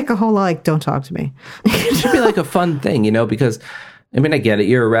was just like a whole lot like, don't talk to me. It should be like a fun thing, you know, because I mean, I get it.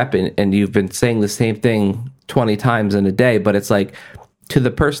 You're a rep and you've been saying the same thing 20 times in a day, but it's like to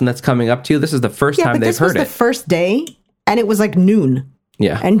the person that's coming up to you, this is the first time they've heard this was it. the first day, and it was like noon.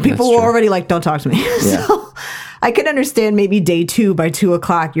 Yeah. And people that's were true. already like, don't talk to me. Yeah. So I could understand maybe day 2 by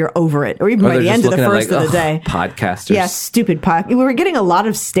 2:00, you're over it. Or even Or by they're the just end of the looking at, first like, of the day. Podcasters. Yeah, stupid pod. We were getting a lot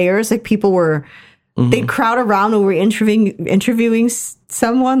of stares. Like people were, they'd crowd around when we were interviewing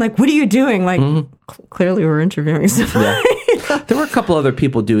someone. Like, what are you doing? Like, clearly we're interviewing someone. Yeah. There were a couple other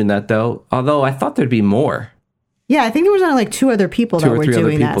people doing that though, although I thought there'd be more. Yeah, I think there was only like 2 other people Two that or were three other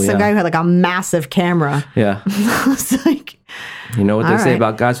doing that. people, Some yeah. guy who had like a massive camera. Yeah. I was like, You know what they All say right.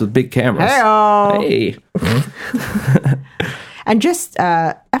 about guys with big cameras. hey-o. Hey. And just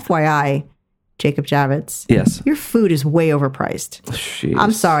FYI, Jacob Javits, Yes. your food is way overpriced. Jeez.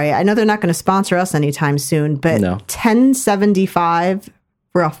 I'm sorry. I know they're not going to sponsor us anytime soon, but No. $10.75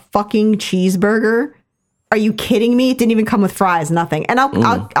 for a fucking cheeseburger. Are you kidding me? It didn't even come with fries, nothing. And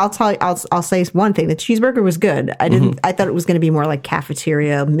I'll tell you, I'll say one thing: the cheeseburger was good. I thought it was going to be more like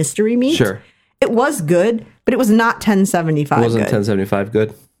cafeteria mystery meat. Sure. It was good, but it was not $10.75 Wasn't good. $10.75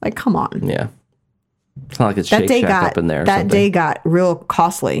 good? Like, come on. Yeah. It's not like it's That Shake day Shack up in there or that something. day got real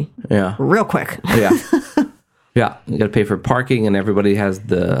costly, Yeah. real quick. Yeah. Yeah. You got to pay for parking and everybody has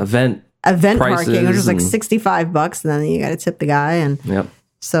the event. Event Prices parking, which was like and- $65, and then you got to tip the guy, and Yep.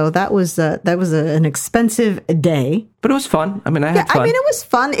 so that was an expensive day. But it was fun. I mean, I had Yeah, fun. I mean, it was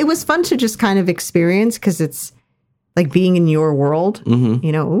fun. It was fun to just kind of experience because it's like being in your world. Mm-hmm.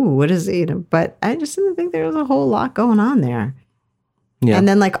 You know, ooh, what is it? You know, but I just didn't think there was a whole lot going on there. Yeah. And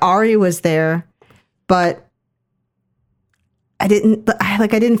then like Ari was there, but I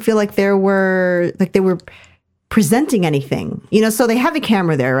didn't feel like they were presenting anything. You know, so they have a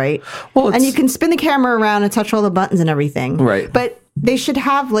camera there, right? Well, And it's- you can spin the camera around and touch all the buttons and everything. Right. But they should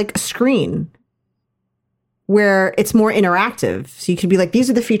have like a screen where it's more interactive. So you could be like, these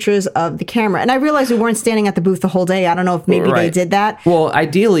are the features of the camera. And I realized we weren't standing at the booth the whole day. I don't know if maybe they Right. did that. Well,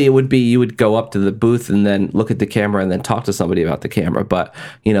 ideally, it would be you would go up to the booth and then look at the camera and then talk to somebody about the camera. But,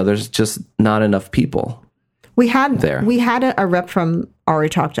 you know, there's just not enough people. We had There. a rep from Ari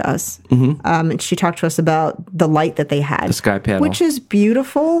talk to us. And she talked to us about the light that they had. The sky panel. Which is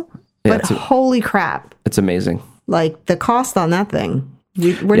beautiful, Yeah, but it's a- holy crap. It's amazing. Like the cost on that thing. We're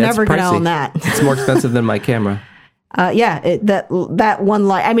Yeah, it's never going to pricey. own that. It's more expensive than my camera. That one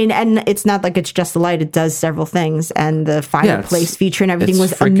light. I mean, and it's not like it's just the light. It does several things, and the fireplace feature and everything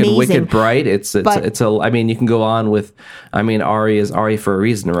was It's freaking amazing. wicked bright. It's But- I mean, you can go on with. I mean, Ari is Ari for a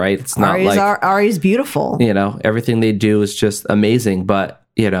reason, right? It's not like Ari's beautiful. you know everything they do is just amazing, but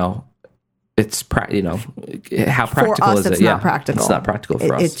you know. It's how practical For us, is it's it? not practical. It's not practical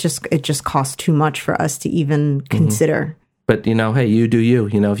for us. It just costs too much for us to even consider. But you know, hey, you do you.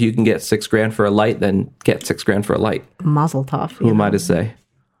 You know, if you can get $6,000 for a light, then get $6,000 for a light. Mazel tov. Who am I to say?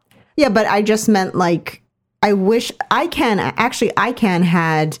 Yeah, but I just meant like I wish I can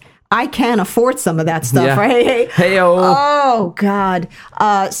afford some of that stuff, Yeah. right? Hey, Oh God.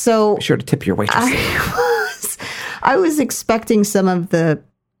 So be sure to tip your waitress. I was expecting some of the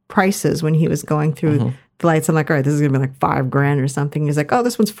prices when he was going through the lights. I'm like, all right, this is gonna be like $5,000 or something. He's like, oh,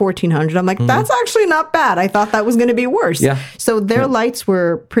 this one's $1,400. I'm like, that's actually not bad. I thought that was gonna be worse. Yeah. So their lights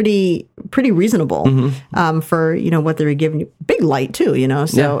were pretty reasonable for what they were giving you. Big light too,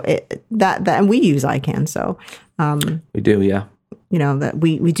 So that and we use ICANN, so We do, yeah. that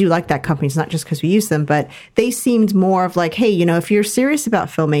we do like that company. It's not just because we use them, but they seemed more of like, hey, if you're serious about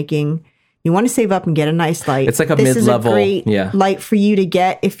filmmaking, you want to save up and get a nice light. It's like a this mid-level, is a great yeah. light for you to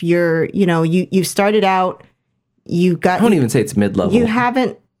get if you're, you started out, you got. I wouldn't even say it's mid-level. You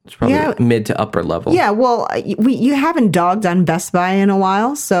haven't. It's probably yeah. mid to upper level. Yeah, well, you haven't dogged on Best Buy in a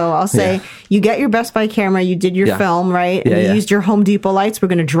while, so I'll say Yeah. you get your Best Buy camera, you did your Yeah. film, right? And Yeah, you yeah. used your Home Depot lights. We're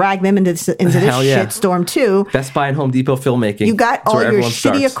going to drag them into this Hell yeah. shitstorm too. Best Buy and Home Depot filmmaking. You got That's all where your everyone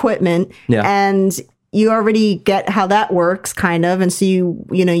shitty starts. equipment, Yeah. and you already get how that works, kind of. And so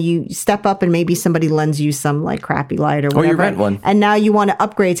you step up, and maybe somebody lends you some like crappy light or whatever. you rent one. And now you want to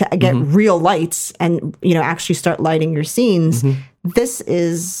upgrade to get real lights and actually start lighting your scenes. This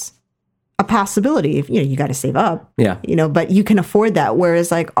is a possibility. If you got to save up, Yeah. but you can afford that.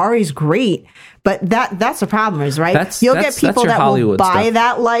 Whereas like Ari's great, but that's the problem is right. That's- You'll that's- get people that's your that Hollywood will buy stuff.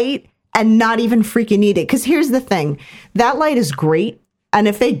 that light and not even freaking need it. Because here's the thing, that light is great, and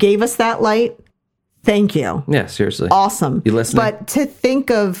if they gave us that light, thank you, Yeah, seriously. awesome. You listening? But to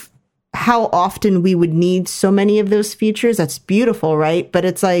think of how often we would need so many of those features, that's beautiful, right? But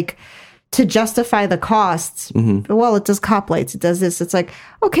it's like to justify the costs. Mm-hmm. Well, it does cop lights. It does this. It's like,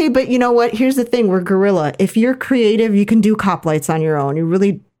 okay, but you know what? Here's the thing. We're Gorilla. If you're creative, you can do cop lights on your own. You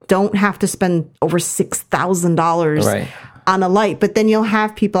really don't have to spend over $6,000 Right. on a light. But then you'll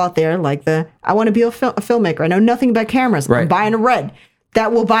have people out there like I want to be a filmmaker. I know nothing about cameras. Right. I'm buying a red.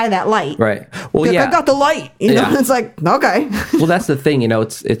 That will buy that light. Right. Well, Like, yeah. I got the light. You know, Yeah. it's like, okay. Well, that's the thing.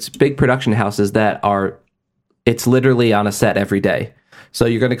 It's big production houses that it's literally on a set every day. So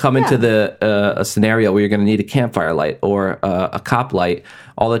you're going to come into a scenario where you're going to need a campfire light or a cop light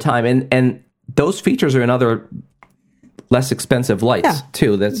all the time, and those features are in other less expensive lights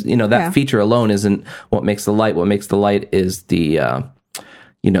too. That's that feature alone isn't what makes the light. What makes the light is the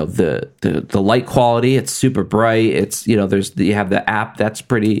light quality. It's super bright. It's you have the app that's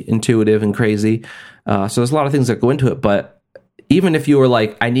pretty intuitive and crazy. So there's a lot of things that go into it, but. Even if you were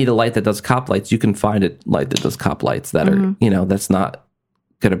like, I need a light that does cop lights, you can find a light that does cop lights that are, that's not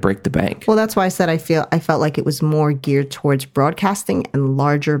going to break the bank. Well, that's why I said I felt like it was more geared towards broadcasting and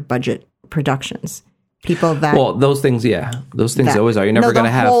larger budget productions. People that those things always are. You're never going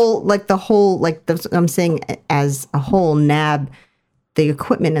to have I'm saying as a whole NAB, the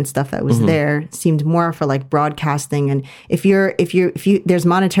equipment and stuff that was there seemed more for like broadcasting. And if there's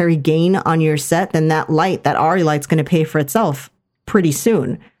monetary gain on your set, then that ARRI light's going to pay for itself pretty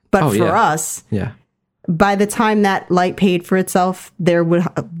soon. But for us, by the time that light paid for itself, there'll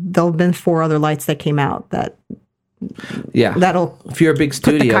have been 4 other lights that came out that'll if you're a big put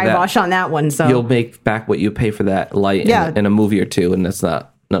the studio kibosh on that one. So you'll make back what you pay for that light in a movie or two, and that's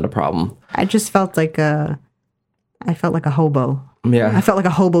not a problem. I just felt like a hobo. Yeah. I felt like a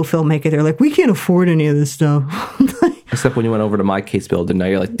hobo filmmaker. They're like, we can't afford any of this stuff. Except when you went over to my case building, now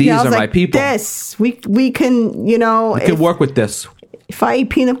you're like, these are my people. This we can, We can work with this. If I eat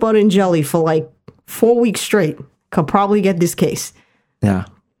peanut butter and jelly for like 4 weeks straight, could probably get this case. Yeah.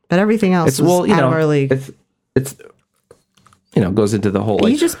 But everything else is out of our league. It's goes into the whole. Are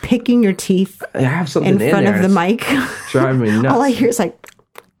you just picking your teeth I have something in front of the mic? Driving me nuts. All I hear is like,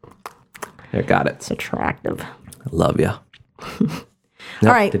 I got it. it's attractive. I love you. All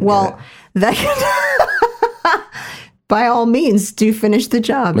right. Well, by all means, do finish the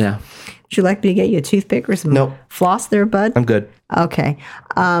job. Yeah. Would you like me to get you a toothpick or some Nope. floss there, bud? I'm good. Okay.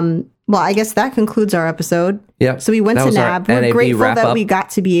 Well, I guess that concludes our episode. Yep. So we went That to was our NAB. We're NAB grateful that wrap-up. we got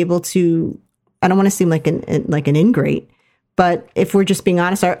to be able to. I don't want to seem like an ingrate, but if we're just being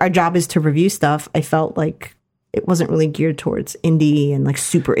honest, our job is to review stuff. I felt like it wasn't really geared towards indie and like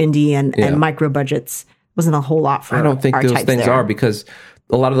super indie and micro budgets. Wasn't a whole lot for. I don't think our those types things there. are, because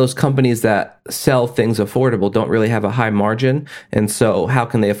a lot of those companies that sell things affordable don't really have a high margin, and so how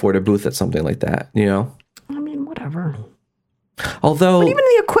can they afford a booth at something like that? I mean, whatever. Although, But even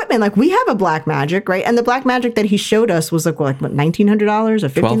the equipment, like we have a Blackmagic, right? And the Blackmagic that he showed us was like what $1,900 or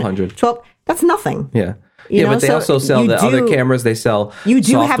 $1,200. $12. That's nothing. yeah, You know, but they so also sell you the other do- cameras. They sell You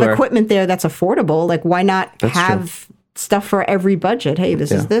do software. have equipment there that's affordable. Like, why not have stuff for every budget? Hey,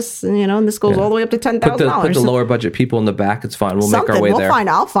 this is this, and and this goes all the way up to $10,000. Put the lower budget people in the back. It's fine. We'll make our way there.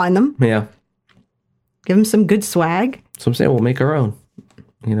 I'll find them. Yeah. Give them some good swag. So I'm saying we'll make our own.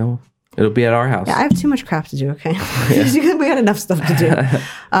 It'll be at our house. Yeah, I have too much crap to do. Okay, we got enough stuff to do.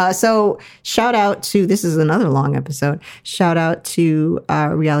 So shout out to, this is another long episode. Shout out to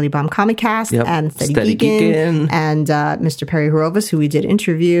Reality Bomb Comic Cast and Steady Geekin and Mr. Perry Horovas, who we did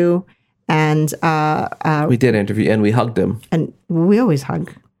interview, and we did interview and we hugged him. And we always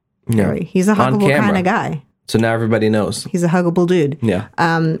hug. Yeah. Perry. He's a On huggable camera. kind of guy. So now everybody knows. He's a huggable dude. Yeah.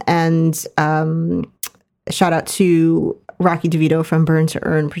 And shout out to Rocky DeVito from Burn to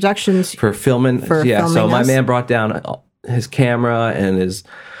Earn Productions For filming. So filming my us. man brought down his camera and his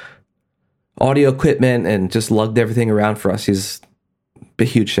audio equipment and just lugged everything around for us. He's a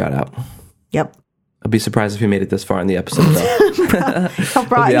huge shout out. Yep. I'd be surprised if he made it this far in the episode, though.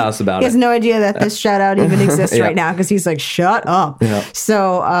 I'll be honest about he has it. no idea that this shout out even exists Yeah. right now because he's like, shut up. Yeah.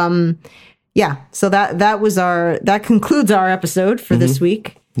 So, so that concludes our episode for this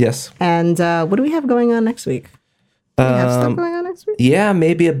week. Yes. And what do we have going on next week? Do we have stuff going on next week? Yeah,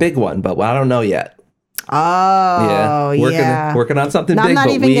 maybe a big one, but I don't know yet. Oh, yeah. Working on something No, big, I'm not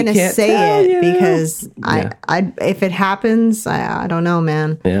but even we going to can't say tell it you. because Yeah. I if it happens, I don't know,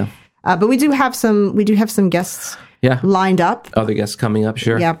 man. Yeah. But we do have some guests Yeah. lined up. Other guests coming up,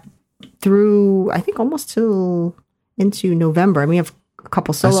 sure. Yeah, through I think almost till into November. And we have a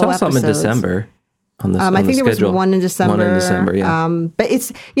couple I solo saw episodes. some in December. On the, I on think the there was schedule. one in December. One in December, yeah. But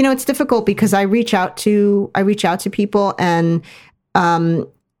it's it's difficult because I reach out to people and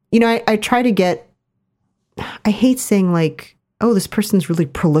I try to get. I hate saying like, oh, this person's really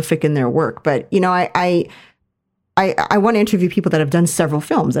prolific in their work, but I I want to interview people that have done several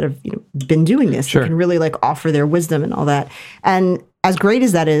films that have been doing this. Sure. They can really like offer their wisdom and all that. And as great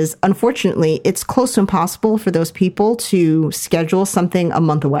as that is, unfortunately, it's close to impossible for those people to schedule something a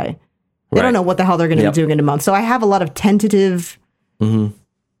month away. They don't know what the hell they're going to be doing in a month. So I have a lot of tentative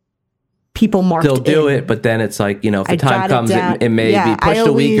people marked. They'll do it, but then it's like, if the time comes, it may be pushed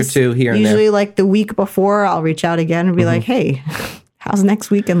a week or two here and there. Usually like the week before, I'll reach out again and be like, hey, how's next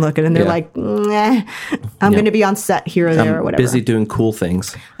weekend looking? And they're like, nah, I'm going to be on set here or there or whatever. Busy doing cool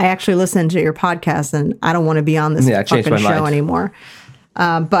things. I actually listened to your podcast and I don't want to be on this fucking show anymore.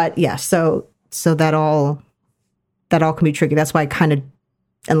 But yeah, so that all can be tricky. That's why I kind of,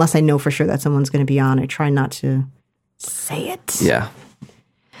 unless I know for sure that someone's going to be on, I try not to say it. Yeah.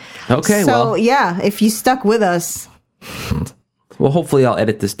 Okay, so, yeah, if you stuck with us. Well, hopefully I'll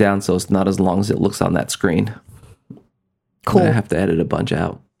edit this down so it's not as long as it looks on that screen. Cool. I have to edit a bunch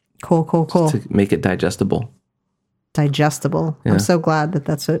out. Cool. To make it digestible. Digestible. Yeah. I'm so glad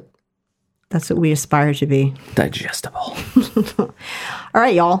that's what we aspire to be. Digestible. All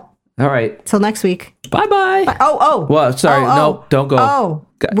right, y'all. All right. Till next week. Bye-bye. Oh. Well, sorry. No, don't go. Oh.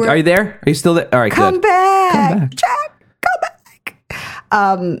 Are you there? Are you still there? All right, Come good. back. Jack, come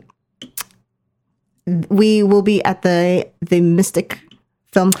back. We will be at the Mystic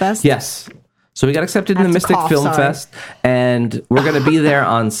Film Fest. Yes. So we got accepted in the Mystic Film Fest, and we're going to be there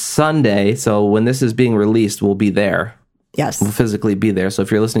on Sunday. So when this is being released, we'll be there. Yes. We'll physically be there. So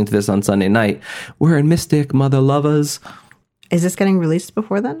if you're listening to this on Sunday night, we're in Mystic, mother lovers. Is this getting released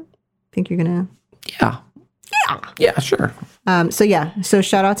before then? Think you're going to... Yeah, sure. So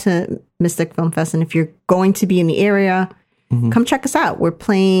shout out to Mystic Film Fest. And if you're going to be in the area, come check us out.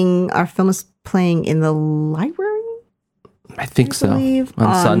 Our film is playing in the library. I think so.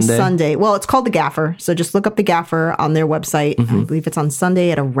 On Sunday. Well, it's called The Gaffer. So just look up The Gaffer on their website. I believe it's on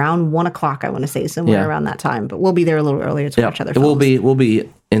Sunday at around 1:00, I want to say, somewhere around that time. But we'll be there a little earlier to watch other films. We'll be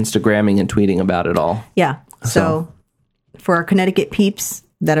Instagramming and tweeting about it all. Yeah. So for our Connecticut peeps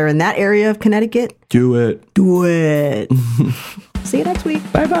that are in that area of Connecticut, do it. See you next week.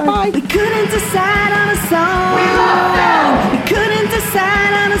 Bye-bye. Bye. We couldn't decide on a song. We love them. We couldn't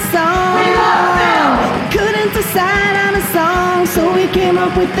decide on a song. We love them. We couldn't decide on a song, so we came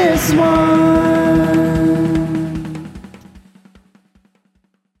up with this one.